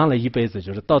养了一辈子，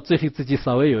就是到最后自己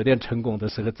稍微有点成功的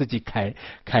时候，自己开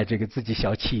这个自己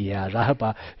小企业啊，然后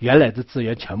把原来的资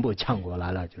源全部抢过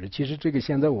来了。就是其实这个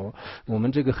现在我们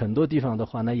这个很多地方的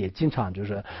话呢，也经常就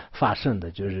是发生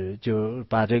的，就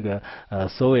把这个个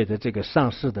所谓的这个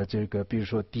上师的这个，比如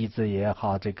说弟子也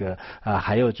好，这个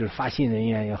还有就是发心人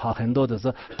员也好，很多的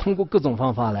是通过各种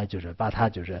方法来就是把他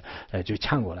就是就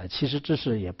抢过来。其实这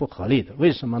是也不合理的。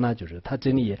为什么呢？就是他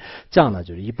这里也讲了，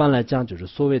就是一般来讲，就是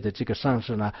所谓的这个上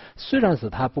师呢，虽然是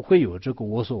他不会有这个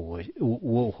我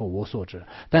和我所知，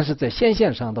但是在显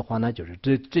现上的话呢，就是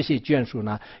这些眷属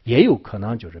呢，也有可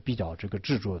能就是比较这个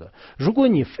执着的。如果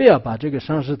你非要把这个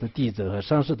上师的弟子和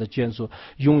上师的眷属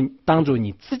当做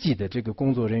你自己的这个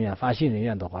工作人员、发心人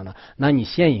员的话呢，那你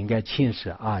先应该亲视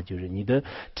啊，就是你的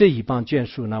这一帮眷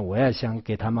属呢，我也想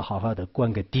给他们好好的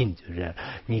关个定，就是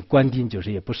你关定就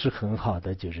是也不是很好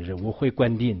的，就是我会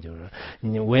关定，就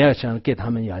是我也想给他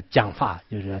们要讲法，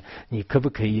就是你可不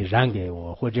可以让给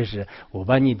我，或者是我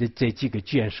把你的这几个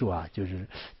眷属啊，就是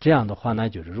这样的话呢，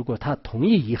就是如果他同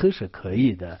意以后是可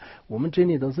以的，我们这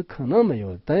里都是可能没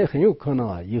有，但也很有可能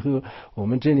啊，以后我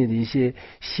们这里的一些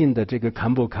新的这个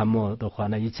堪布堪莫的话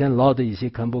呢，以前老的一些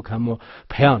堪布堪莫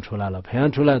培养出来了，培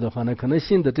养出来的话呢，可能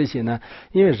新的这些呢，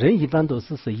因为人一般都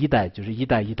是一代，就是一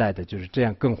代一代的，就是这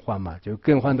样更换嘛，就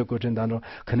更换的过程当中，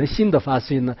可能新的法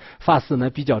师呢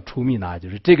比较出名啊，就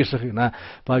是这个时候呢，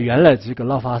把原来这个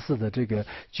老法师的这个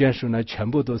眷属呢，全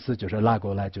部都是就是拉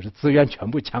过来，就是资源全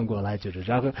部抢过来，就是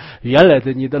然后原来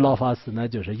的你的老法师呢，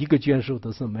就是一个眷属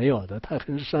都是没有的，他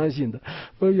很伤心的。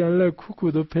我原来苦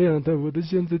苦的培养他，我的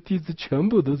现在弟子全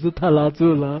部都是他拿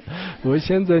走了，我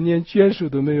现在连眷属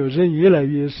都没有，人越来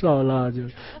越少了，就。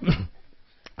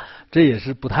这也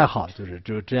是不太好，就是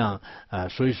这样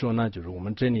所以说呢，就是我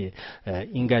们这里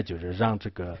应该就是让这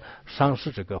个上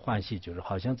师这个欢喜，就是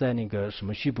好像在那个什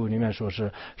么序部里面说是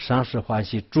上师欢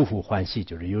喜，诸佛欢喜，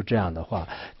就是有这样的话，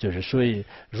就是所以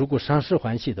如果上师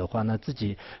欢喜的话呢，自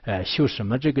己修什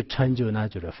么这个成就呢，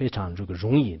就是非常这个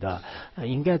容易的，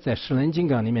应该在十轮金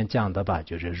刚里面讲的吧，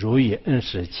就是如于恩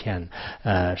师前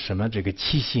什么这个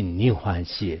七心宁欢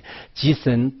喜，即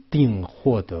生定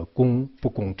获得功不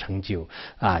功成就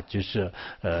啊，就是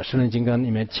十轮金刚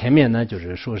里面前面呢就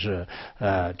是说是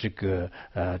这个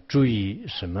注意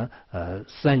什么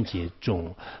三界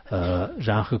中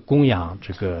然后供养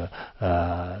这个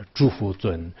诸佛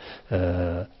尊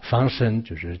方身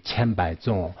就是千百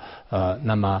众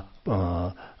那么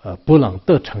不能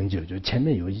得成就，就前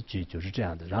面有一句就是这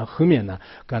样的，然后后面呢，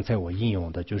刚才我引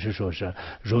用的就是说是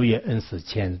如月恩师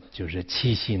前就是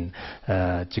七心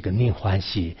这个宁欢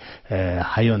喜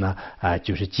还有呢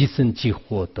就是即生即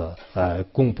获的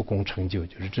功不功成就，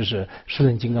就是这是十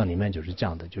轮金刚里面就是这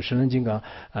样的，就十轮金刚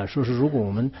说是如果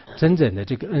我们真正的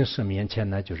这个恩师面前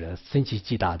呢，就是升起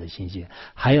极大的信心，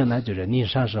还有呢就是宁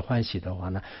上师欢喜的话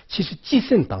呢，其实即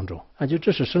生当中就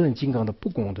这是十轮金刚的不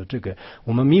共的这个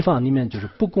我们密法里面就是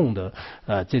不共的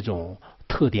这种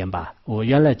特点吧。我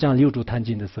原来讲六祖坛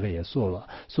经的时候也说了，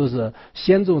说是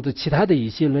先宗的其他的一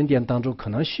些论点当中可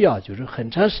能需要就是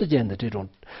很长时间的这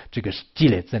个积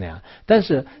累质量，但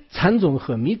是禅宗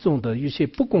和密宗的一些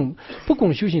不共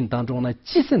修行当中呢，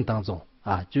即生当中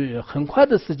就是很快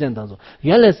的时间当中，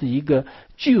原来是一个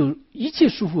具有一切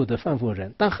束缚的凡夫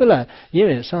人，但后来因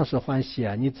为上师欢喜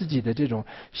你自己的这种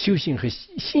修行和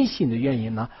信心的原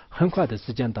因呢，很快的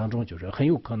时间当中就是很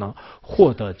有可能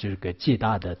获得这个极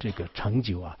大的这个成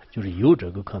就就是有这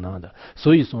个可能的。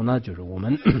所以说呢，就是我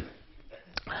们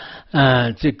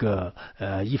这个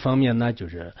一方面呢，就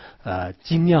是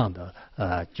尽量的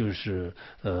就是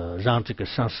让这个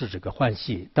上师这个欢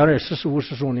喜。当然四十五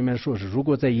师颂里面说是，如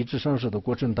果在一致上师的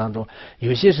过程当中，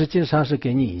有些事情上师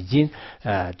给你已经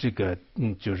这个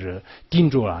就是定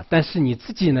住了，但是你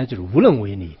自己呢就是无能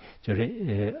为力，就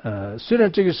是虽然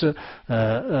这个是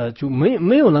就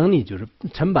没有能力就是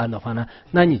承办的话呢，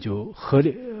那你就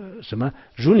什么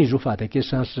如理如法的给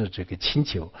上师这个请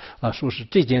求说是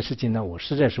这件事情呢，我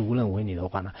实在是无能为力的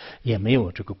话呢，也没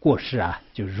有这个过失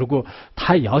就是如果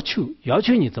他要求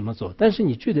你怎么做，但是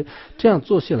你觉得这样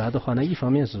做下来的话呢，一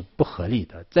方面是不合理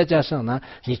的，再加上呢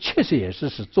你确实也是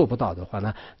做不到的话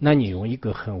呢，那你用一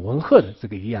个很温和的这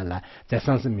个语言来在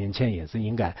上师面前也是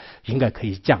应该可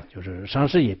以讲，就是上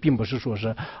师也并不是说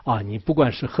是你不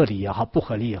管是合理也好不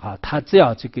合理也好，他只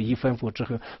要这个一吩咐之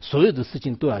后所有的事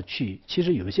情都要去。其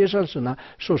实有些上师呢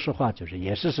说实话就是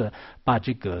也是把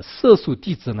这个色素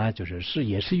弟子呢就是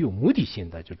也是有目的性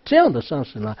的，就这样的上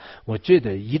师呢，我觉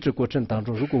得一直过程当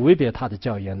中如果违背他的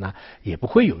教言呢，也不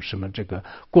会有什么这个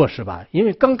过失吧。因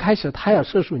为刚开始他要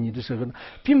摄受你的时候呢，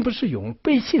并不是用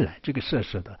背信来这个摄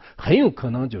受的，很有可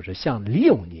能就是像利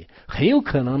用你，很有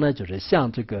可能呢就是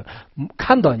像这个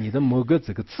看到你的某个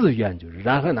这个自愿，就是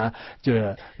然后呢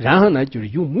就是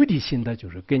有目的性的就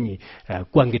是给你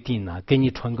灌个定给你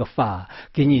传个法，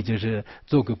给你你就是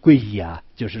做个皈依啊，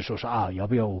就是说啊，要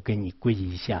不要我给你皈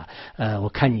依一下？我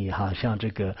看你好像这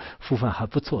个福分还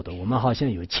不错的，我们好像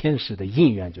有前世的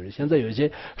因缘，就是现在有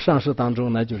些上师当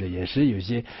中呢，就是也是有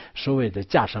些所谓的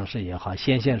假上师也好，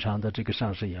显现上的这个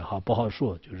上师也好，不好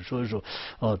说，就是说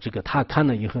这个他看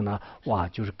了以后呢，哇，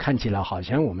就是看起来好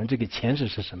像我们这个前世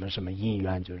是什么什么因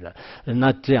缘，就是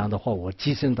那这样的话，我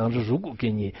今生当中如果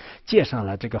给你介上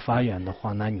了这个发愿的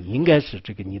话，那你应该是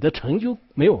这个你的成就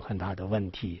没有很大的问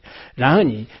题。然后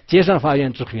你接上发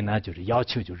愿之后呢，就是要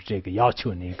求就是这个要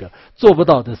求那个，做不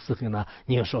到的时候呢，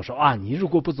你要说啊，你如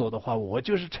果不做的话，我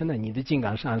就是成了你的金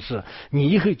刚上师，你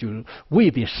以后就是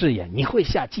未必誓言，你会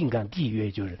下金刚地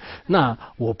狱，就是那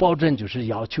我保证就是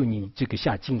要求你这个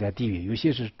下金刚地狱，有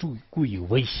些是故意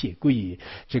威胁，故意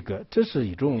这个，这是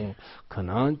一种可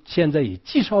能现在以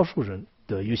极少数人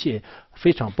的有些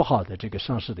非常不好的这个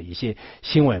上师的一些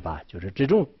行为吧，就是这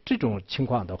种情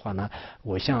况的话呢，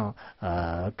我想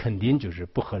肯定就是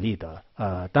不合理的。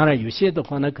当然有些的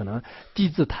话呢，可能弟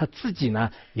子他自己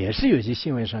呢也是有些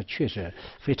行为上确实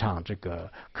非常这个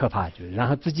可怕，就是然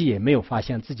后自己也没有发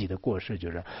现自己的过失，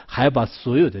就是还要把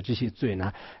所有的这些罪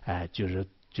呢，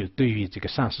就对于这个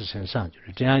上师身上，就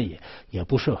是这样也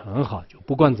不是很好。就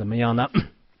不管怎么样呢。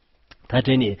他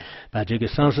这里把这个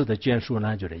上师的眷属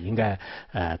呢，就是应该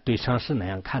对上师那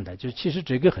样看待，就其实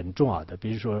这个很重要的。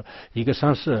比如说一个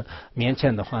上师面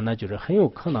前的话呢，就是很有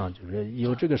可能就是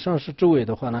有这个上师周围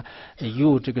的话呢，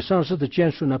有这个上师的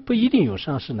眷属呢，不一定有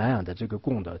上师那样的这个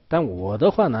功德。但我的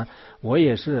话呢，我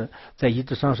也是在医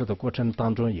治上师的过程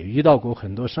当中，也遇到过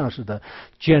很多上师的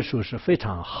眷属是非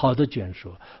常好的眷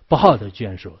属，不好的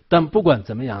眷属。但不管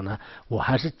怎么样呢，我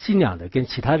还是尽量的跟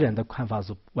其他人的看法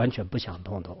是完全不相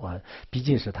同的。毕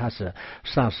竟是他是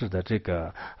上师的这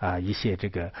个一些这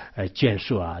个眷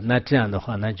属啊，那这样的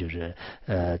话呢，就是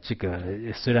这个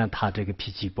虽然他这个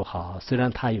脾气不好，虽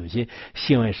然他有些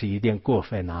行为是有点过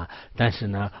分啊，但是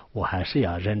呢，我还是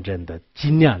要认真的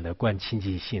尽量的观清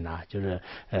净心啊，就是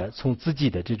从自己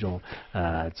的这种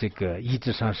这个医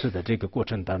治上师的这个过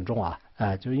程当中啊。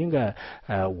就应该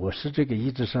我是这个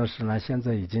医治上师呢，现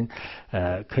在已经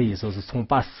可以说是从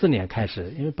84年开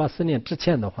始，因为84年之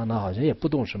前的话呢，好像也不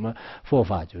懂什么佛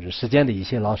法，就是实践的一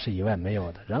些老师以外没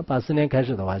有的。然后84年开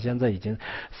始的话，现在已经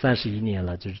31年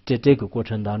了，就是这个过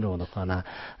程当中的话呢，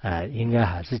应该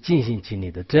还是尽心尽力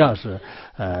的。只要是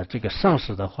这个上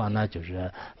师的话呢，就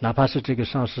是哪怕是这个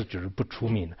上师就是不出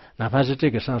名的，哪怕是这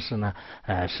个上师呢，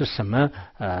是什么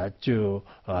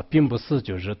并不是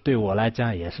就是对我来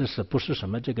讲也是不是什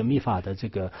么这个密法的这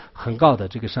个很高的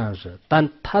这个上师，但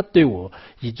他对我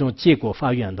一种结果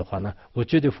发愿的话呢，我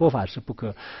觉得佛法是不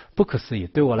可思议，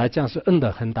对我来讲是恩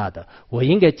德很大的，我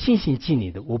应该尽心尽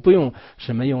力的，我不用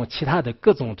什么用其他的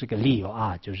各种这个理由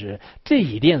啊，就是这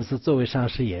一点是作为上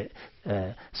师也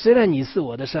虽然你是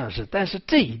我的上师，但是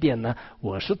这一点呢，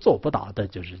我是做不到的。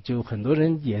就很多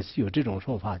人也是有这种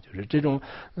说法，就是这种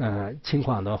情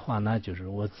况的话呢，就是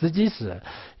我自己是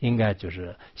应该就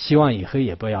是希望以后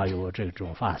也不要有这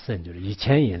种发生，就是以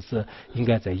前也是应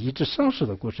该在医治上师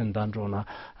的过程当中呢，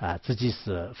自己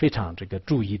是非常这个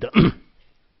注意的。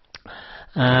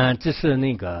这是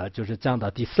那个就是讲到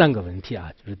第3个问题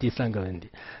啊，就是第3个问题。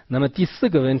那么第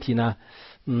4个问题呢，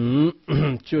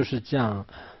就是讲。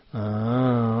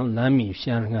南米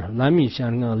先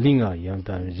生另外一样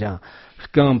的讲，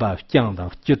刚把讲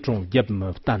到这种也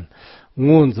没单。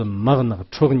我是没那个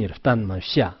出你的单么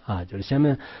下啊，就是下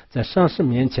面在上师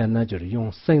面前呢，就是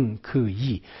用身口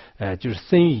意，就是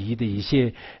身语意的一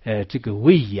些这个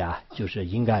位移啊，就是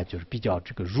应该就是比较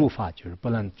这个入法，就是不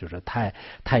能就是太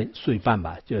随便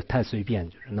吧，就是太随便，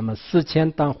就是那么思前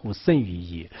当护身语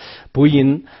意，不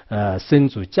因身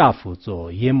主家父作，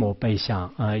也莫背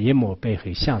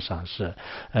后向上师，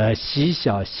细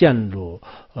小线路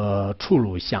出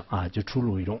路向啊，就出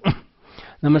路一种。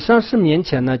那么上师面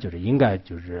前呢，就是应该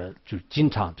就经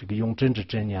常这个用真知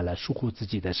正念来疏护自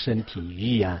己的身体、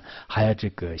语言，还有这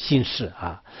个心事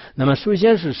啊。那么首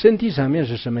先是身体上面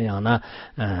是什么样呢？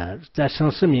在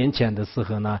上师面前的时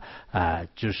候呢，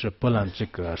就是不能这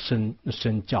个身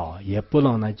教，也不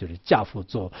能呢就是家父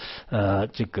坐。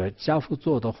这个家父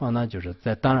坐的话呢，就是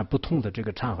在当然不同的这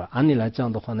个场合，按理来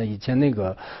讲的话呢，以前那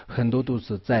个很多都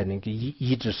是在那个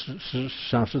医治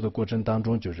上师的过程当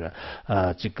中，就是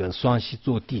这个双膝坐。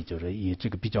坐地，就是以这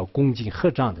个比较恭敬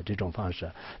合掌的这种方式。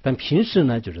但平时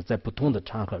呢，就是在不同的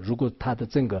场合，如果他的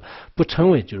整个不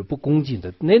成为就是不恭敬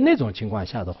的那种情况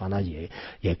下的话呢，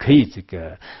也可以这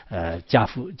个家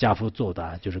父做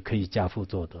的，就是可以家父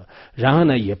做的。然后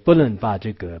呢，也不能把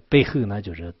这个背后呢，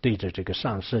就是对着这个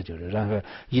上师，就是然后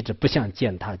一直不想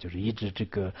见他，就是一直这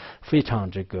个非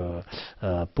常这个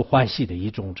不欢喜的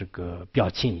一种这个表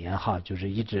情也好，就是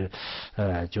一直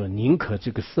就宁可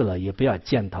这个死了也不要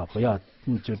见他，不要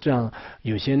就这样。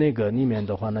有些那个里面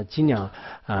的话呢，尽量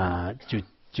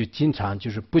就经常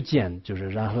就是不见，就是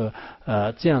然后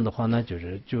这样的话呢，就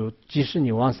是即使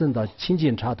你往生到清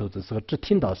净刹土的时候，只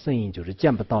听到声音，就是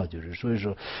见不到，就是所以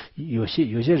说有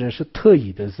些人是特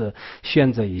意的是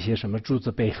选择一些什么柱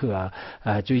子背后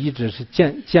就一直是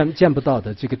见不到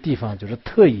的这个地方，就是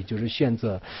特意就是选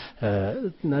择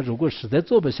那如果实在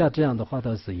做不下这样的话，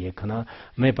倒是也可能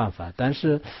没办法，但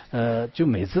是就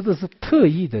每次都是特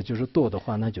意的就是做的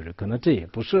话，那就是可能这也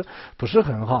不是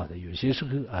很好的。有些时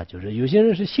候就是有些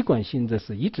人是习惯性的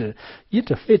是一直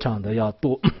非常的要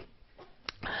多。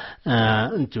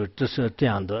就这是这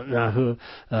样的。然后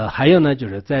还有呢，就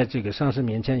是在这个上师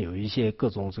面前有一些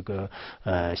各种这个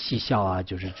嬉笑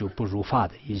就不如法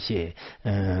的一些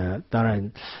当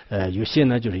然有些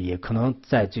呢就是也可能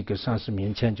在这个上师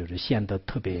面前就是显得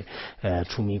特别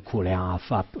出名苦凉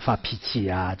发脾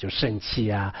气就生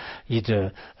气一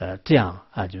直这样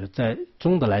就是在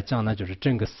总的来讲呢，就是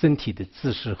整个身体的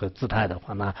姿势和姿态的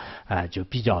话呢就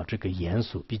比较这个严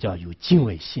肃，比较有敬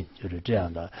畏性，就是这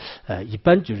样的。一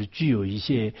般就是具有一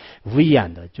些威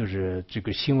严的，就是这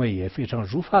个行为也非常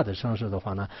如法的上师的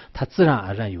话呢，他自然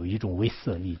而然有一种威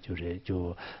慑力，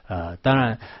当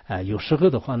然有时候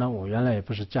的话呢，我原来也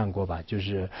不是讲过吧，就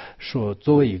是说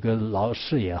作为一个老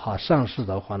师也好，上师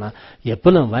的话呢，也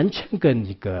不能完全跟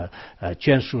这个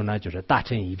眷属呢就是打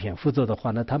成一片，否则的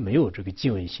话呢，他没有这个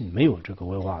敬畏性，没有这个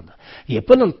威望的，也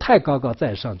不能太高高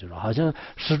在上，就是好像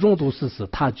始终都是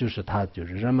他就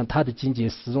是人们他的境界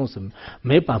始终是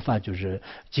没办法就是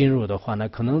进入的话呢，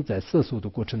可能在色素的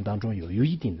过程当中有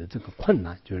一定的这个困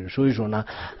难，就是所以说呢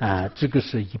这个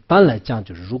是一般来讲，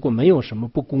就是如果没有什么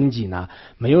不恭敬呢，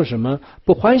没有什么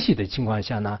不欢喜的情况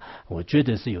下呢，我觉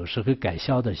得是有时候该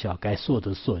笑的笑，该说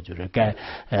的说，就是该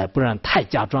不然太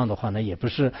假装的话呢，也不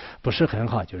是很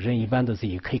好，就是人一般都是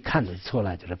也可以看得出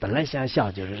来，就是本来想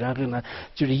笑，就是然后呢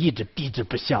就是一直闭着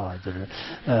不笑就是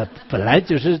本来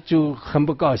就很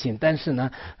不高兴，但是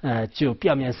呢就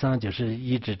表面上就是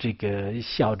一直这个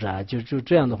笑着就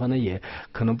这样的话呢，也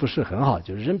可能不是很好，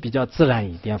就是人比较自然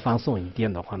一点放松一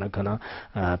点的话呢，可能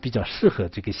比较适合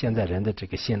这个现在人的这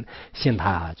个心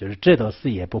态就是这倒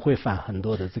是也不会犯很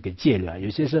多的这个戒律有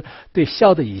些是对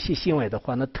小的一些行为的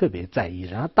话呢特别在意，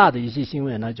然后大的一些行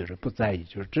为呢就是不在意，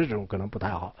就是这种可能不太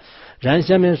好。然后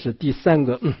下面是第三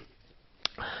个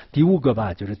第五个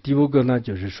吧，就是第五个呢，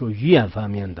就是说语言方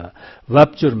面的。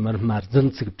就是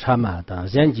真这个差嘛的，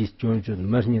人家就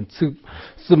没人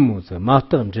字母子嘛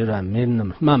等这然没那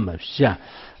么慢慢下。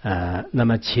那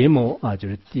么前谋就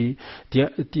是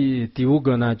第五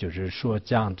个呢，就是说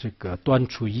将这个断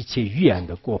除一切语言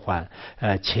的过患。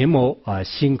前谋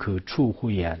心口出乎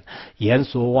言，言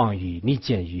所妄语，逆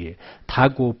见语，他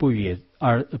国不悦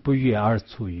而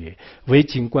出语，未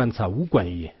经观察无关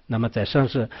语。那么在上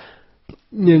师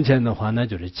面前的话呢，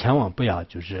就是千万不要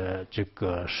就是这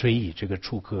个随意这个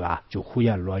出口就胡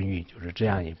言乱语，就是这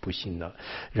样也不行的。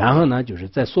然后呢，就是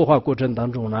在说话过程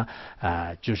当中呢，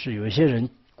就是有一些人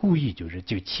故意就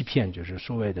欺骗，就是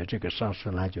所谓的这个上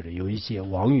师呢，就是有一些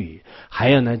妄语，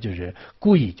还有呢就是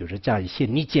故意就是讲一些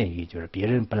逆见语，就是别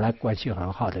人本来关系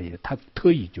很好的，他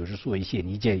特意就是说一些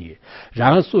逆见语，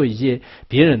然后说一些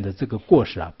别人的这个过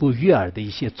失不悦耳的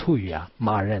一些粗语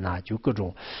骂人就各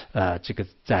种这个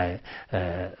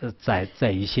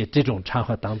在一些这种场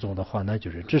合当中的话呢，就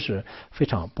是这是非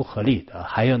常不合理的。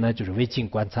还有呢就是未经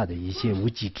观察的一些无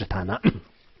稽之谈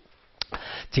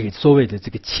这个所谓的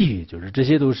这个气语，就是这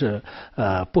些都是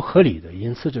不合理的。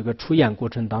因此这个出演过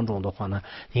程当中的话呢，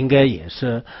应该也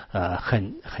是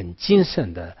很谨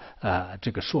慎的这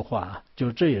个说话，就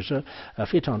是这也是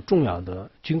非常重要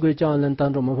的。军规教论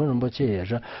当中，摩诃仁波切也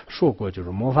是说过，就是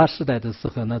末法时代的时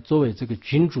候呢，作为这个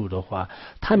君主的话，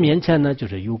他面前呢就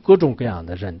是有各种各样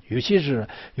的人，尤其是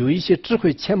有一些智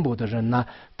慧浅薄的人呢，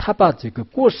他把这个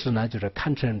过失呢就是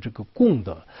看成这个功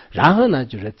德，然后呢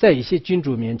就是在一些君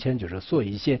主面前就是说一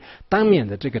一些当面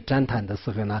的这个赞叹的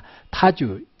时候呢，他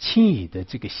就轻易的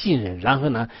这个信任，然后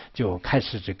呢就开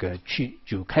始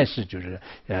就是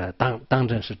当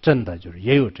真是真的，就是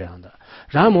也有这样的。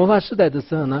然后魔法时代的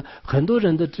时候呢，很多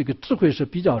人的这个智慧是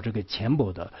比较这个浅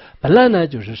薄的，本来呢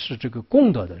是这个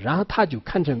功德的，然后他就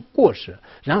看成过失，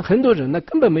然后很多人呢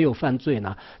根本没有犯罪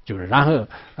呢，就是然后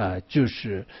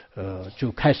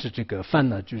就开始这个犯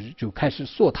了，就开始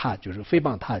说他，就是诽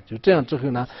谤他，就这样之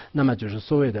后呢，那么就是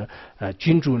所谓的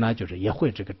君主呢，就是也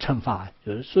会这个惩罚，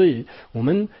就是所以我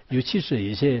们尤其是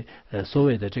一些所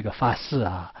谓的这个法师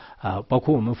包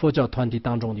括我们佛教团体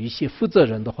当中的一些负责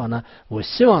人的话呢，我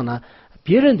希望呢，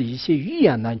别人的一些语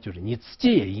言呢，就是你自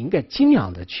己也应该尽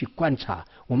量的去观察。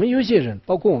我们有些人，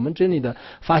包括我们这里的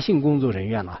发心工作人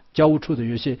员教务处的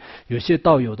有些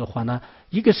道友的话呢，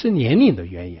一个是年龄的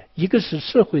原因，一个是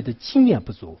社会的经验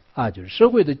不足就是社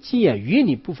会的经验与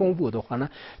你不丰富的话呢，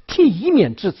听一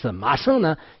面之词，马上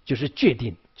呢就是决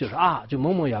定。就是就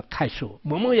某某要开手，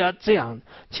某某要这样，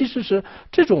其实是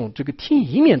这个听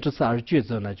一面之词而抉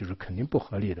择呢，就是肯定不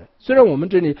合理的。虽然我们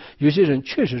这里有些人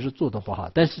确实是做得不好，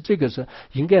但是这个是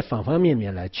应该方方面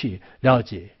面来去了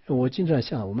解。我经常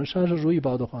想，我们上师如意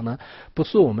宝的话呢，不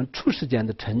是我们出世间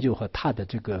的成就和他的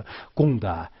这个功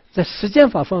德在实践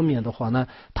法方面的话呢，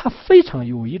他非常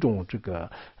有一种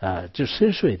就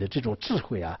深邃的这种智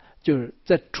慧就是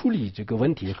在处理这个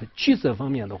问题和区色方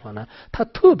面的话呢，他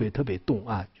特别特别懂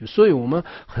就所以我们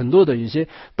很多的一些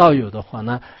道友的话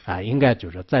呢应该就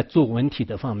是在做问题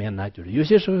的方面呢，就是有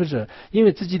些时候是因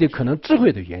为自己的可能智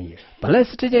慧的原因，本来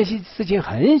是这件事情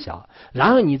很小，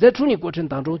然后你在处理过程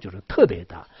当中就是特别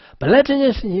大，本来这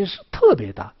件事情是特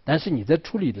别大，但是你在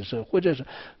处理的时候，或者是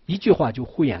一句话就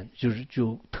敷衍，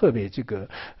就特别这个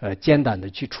简单的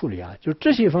去处理就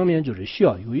这些方面就是需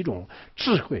要有一种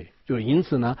智慧。就是因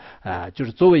此呢就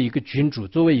是作为一个君主，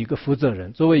作为一个负责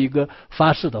人，作为一个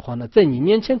法师的话呢，在你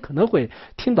面前可能会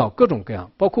听到各种各样，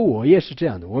包括我也是这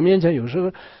样的，我面前有时候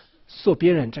说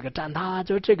别人这个赞叹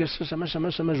就这个是什么什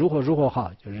么什么如何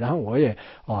好，就是然后我也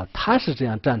他是这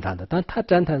样赞叹的，但他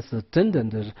赞叹是真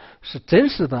的是真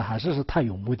实的还是他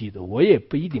有目的的，我也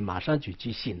不一定马上去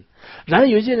信。然后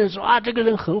有些人说这个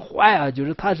人很坏就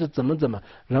是他是怎么，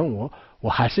然后我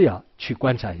还是要去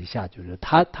观察一下，就是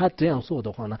他这样说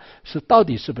的话呢，到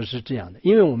底是不是这样的？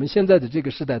因为我们现在的这个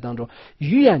时代当中，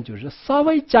语言就是稍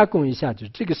微加工一下，就是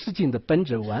这个事情的本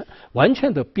质完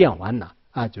全的变完了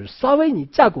就是稍微你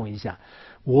加工一下，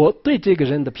我对这个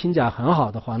人的评价很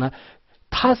好的话呢，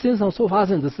他身上所发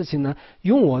生的事情呢，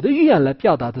用我的语言来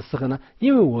表达的时候呢，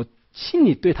因为我心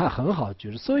里对他很好，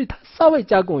就是所以他稍微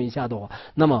加工一下的话，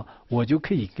那么我就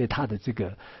可以给他的这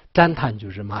个赞叹，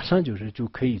就是马上就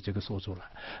可以这个说出来。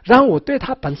然后我对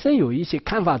他本身有一些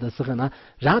看法的时候呢，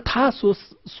然后他所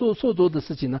做的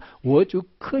事情呢，我就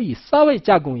可以稍微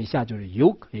加工一下，就是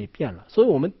有可以变了。所以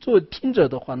我们作为听者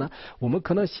的话呢，我们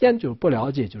可能先就不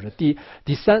了解，就是第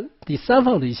三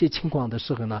方的一些情况的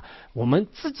时候呢，我们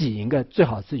自己应该最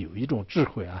好是有一种智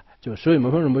慧就所以我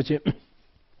们目前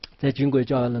在军规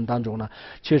教育论当中呢，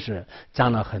确实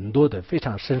讲了很多的非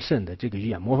常深深的这个语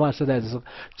言。魔法时代的时候，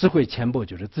智慧浅薄，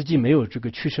就是自己没有这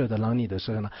个取舍的能力的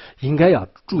时候呢，应该要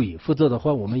注意，否则的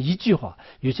话，我们一句话，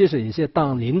尤其是一些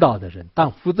当领导的人、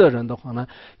当负责人的话呢，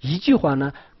一句话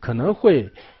呢，可能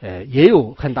会也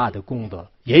有很大的功德，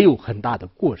也有很大的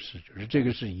过失，就是这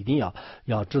个是一定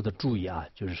要值得注意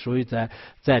就是所以在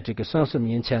这个上师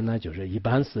面前呢，就是一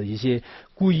般是一些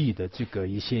故意的这个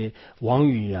一些妄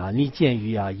语逆见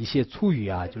语一些粗语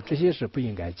就这些是不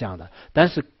应该讲的。但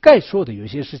是该说的有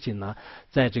些事情呢，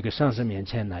在这个上师面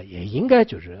前呢，也应该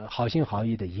就是好心好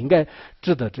意的，应该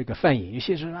值得这个翻译。有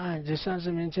些时候这上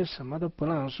师面前什么都不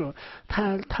能说，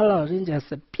他老人家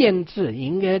是变质，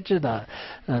应该知道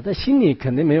他心里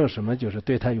肯定没有什么就是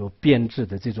对他有变质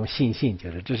的这种信心，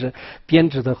就是这是变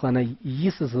质的话呢，意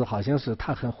思是好像是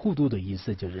他很糊涂的意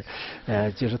思，就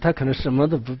是他可能什么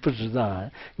都不知道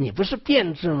你不是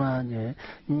变质吗？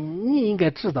你应该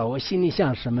知道我心里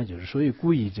想什么，就是所以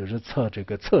故意就是测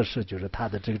试就是他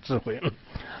的这个智慧。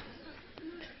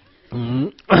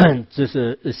这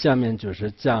是下面就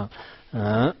是讲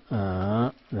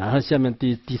然后下面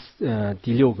第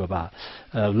六个吧。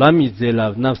拉米在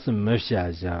了那是没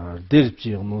下讲，对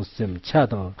这个东西恰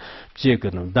当这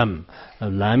个能当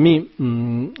拉米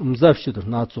在许多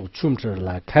那做穷者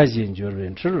来看见就是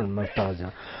这种么大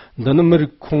讲，那么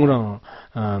空让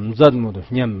在么的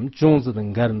年种子的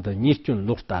干的你就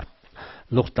落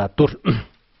大多。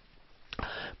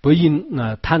不因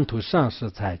贪图上士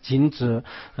财，禁止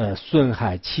损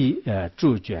害其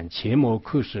主卷切莫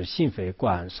口实心非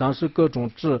观，上士各种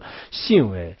之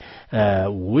行为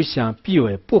无相必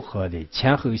为不合理，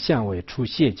前后相为出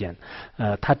邪见。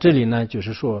他这里呢就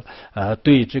是说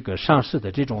对这个上士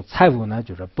的这种财物呢，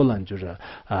就是不能就是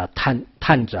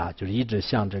贪着啊，就是一直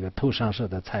向这个偷上士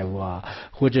的财物啊，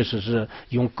或者是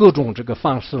用各种这个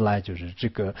方式来就是这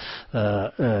个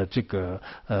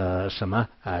什么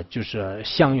就是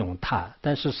相用它。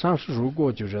但是上士如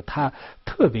果就是他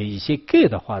特别一些给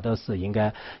的话，倒是应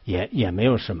该也没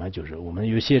有什么，就是我们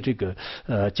有些这个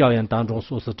教言当中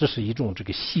说是这是一种这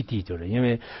个洗涤，就是因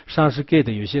为上士给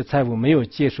的有些财物没有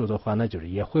接受的话，那就是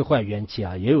也会坏元气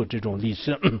啊，也有这种历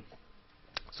史。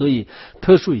所以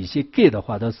特殊一些给的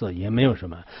话倒是也没有什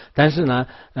么，但是呢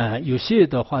有些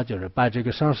的话就是把这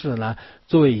个上士呢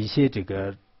作为一些这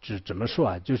个怎么说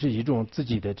啊，就是一种自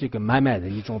己的这个买卖的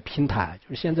一种平台。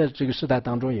就是现在这个时代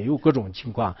当中也有各种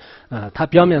情况，他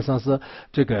表面上是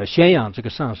这个宣扬这个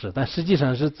上士，但实际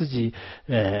上是自己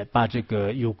把这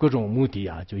个有各种目的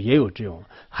啊，就也有这种。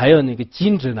还有那个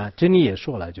禁止呢，这里也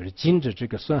说了，就是禁止这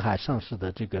个损害上士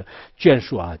的这个眷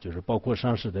属啊，就是包括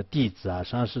上士的弟子啊，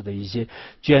上士的一些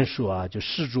眷属啊，就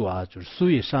施主啊，就是属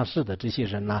于上士的这些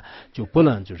人呢，就不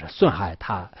能就是损害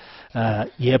他，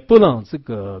也不能这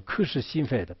个口是心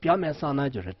非的。表面上呢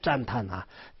就是赞叹啊，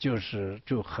就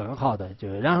很好的，就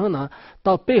然后呢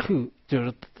到背后就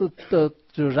是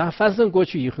就是然后翻身过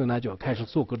去以后呢，就开始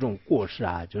做各种过失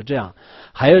啊，就这样。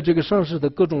还有这个上士的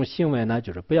各种行为呢，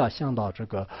就是不要想到这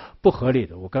个不合理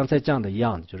的。我刚才讲的一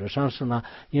样，就是上士呢，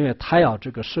因为他要这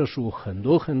个摄受很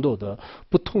多很多的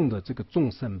不同的这个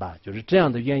众生吧，就是这样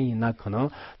的原因呢，可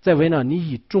能在为了利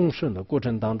益众生的过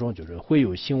程当中，就是会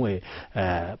有行为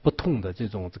不同的这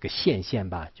种这个现象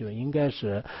吧，就应该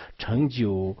是成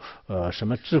就什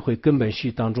么智慧根本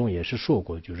序当中也是说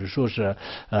过，就是说是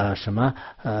什么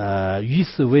于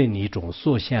是为你种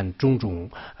所现种种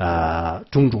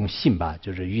性吧，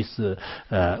就是于是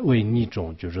为你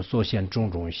种就是所现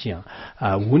种种性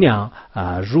无量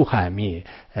如海灭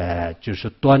就是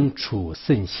端出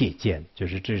圣谢见，就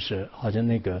是这是好像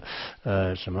那个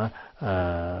什么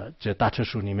这大车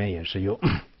书里面也是有。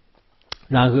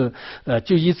然后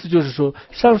就意思就是说，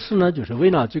上士呢，就是为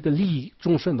了这个利益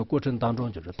众生的过程当中，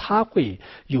就是他会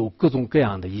有各种各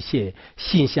样的一些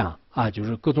现象啊，就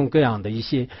是各种各样的一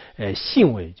些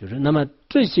行为，就是那么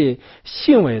这些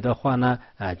行为的话呢，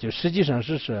就实际上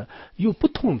是有不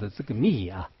同的这个密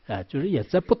啊，就是也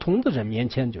在不同的人面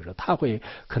前，就是他会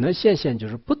可能显现就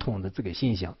是不同的这个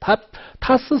现象，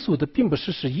他世俗的并不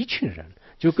是一群人。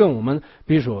就跟我们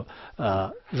比如说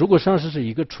如果上士是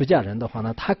一个出家人的话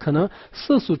呢，他可能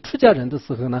世俗出家人的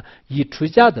时候呢，以出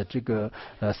家的这个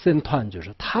僧团，就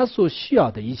是他所需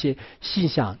要的一些现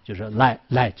象，就是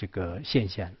来这个现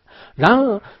象。然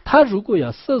后他如果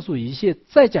要涉足一些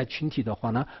在家群体的话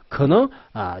呢，可能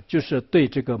就是对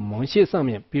这个某些上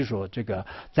面，比如说这个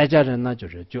在家人呢，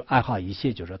就爱好一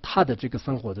些就是他的这个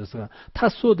生活的时候，他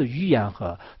说的语言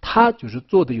和他就是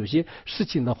做的有些事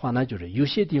情的话呢，就是有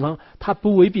些地方他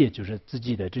不违背就是自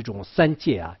己的这种三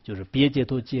界啊，就是别解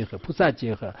脱界和菩萨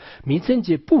界和名称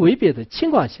界不违背的情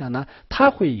况下呢，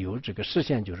他会有这个实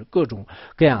现就是各种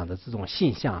各样的这种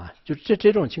现象啊，就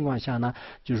这种情况下呢，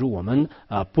就是我们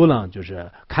不能就是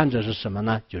看着是什么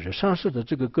呢？就是上士的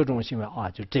这个各种行为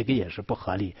就这个也是不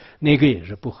合理，那个也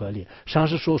是不合理。上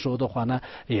士说的话呢，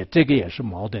这个也是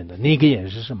矛盾的，那个也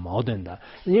是矛盾的。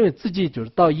因为自己就是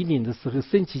到一定的时候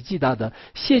升起极大的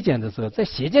邪见的时候，在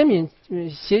邪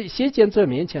见者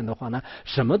面前的话呢，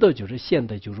什么都就是显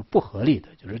得就是不合理的，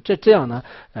就是这样呢，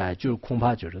就恐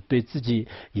怕就是对自己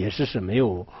也是没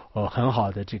有很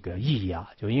好的这个意义啊，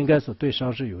就应该是对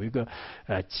上士有一个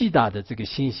极大的这个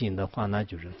信心的话呢，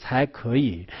就是才可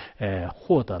以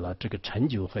获得了这个成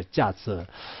就和价值。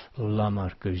那么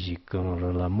个一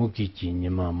更了目的几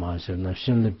年嘛是那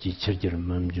新的几千人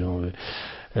们就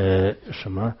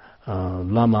什么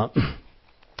那么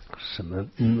什么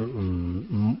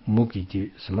目的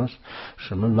的什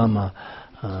么那么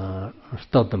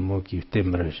到的目的对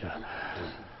不对？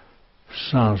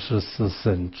上士是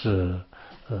甚至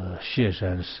雪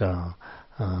山上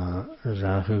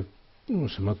然后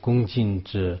什么恭敬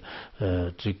之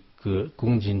这个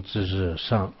恭敬之日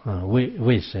上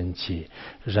未升起，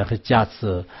然后加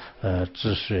持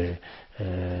治水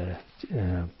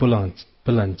不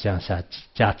能降下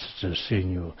加持之水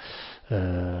牛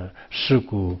是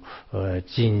故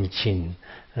敬请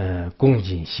恭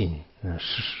敬心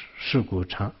是故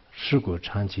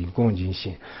常情恭敬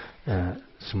心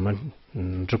什么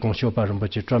智公修报仁波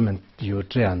切专门有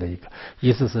这样的一个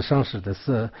意思是，上师的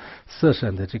色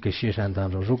身的这个雪山当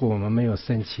中，如果我们没有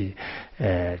升起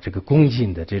这个恭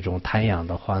敬的这种檀仰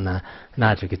的话呢，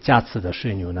那这个加持的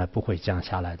水流呢不会降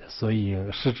下来的。所以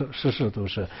事事都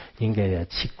是应该要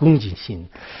起恭敬心。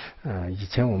以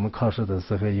前我们考试的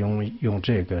时候用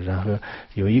这个，然后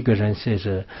有一个人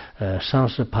是上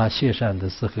师爬雪山的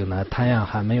时候呢，檀仰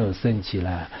还没有升起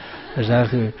来，然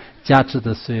后加持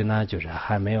的水呢就是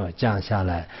还没有降下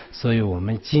来，所以我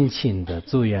们尽情的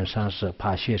祝愿上师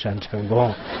爬雪山成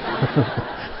功。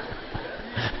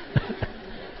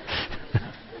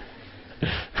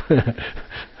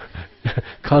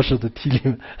考试的题里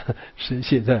面是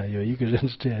现在有一个人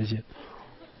是这样写，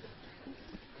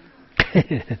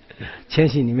千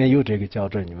禧里面有这个校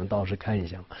正，你们倒是看一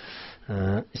下。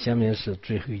下面是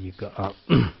最后一个啊，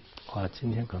哇，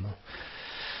今天可能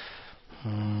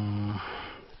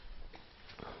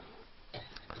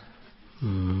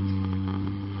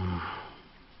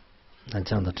那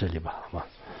讲到这里吧，好吧。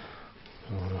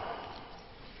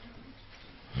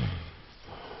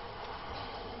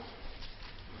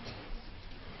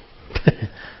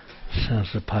上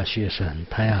师爬雪山，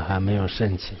太阳还没有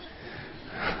升起，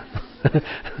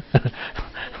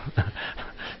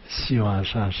希望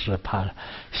上师爬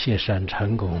雪山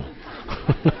成功。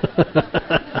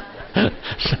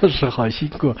上师好辛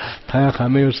苦，太阳还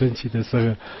没有升起的时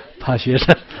候爬雪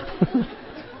山。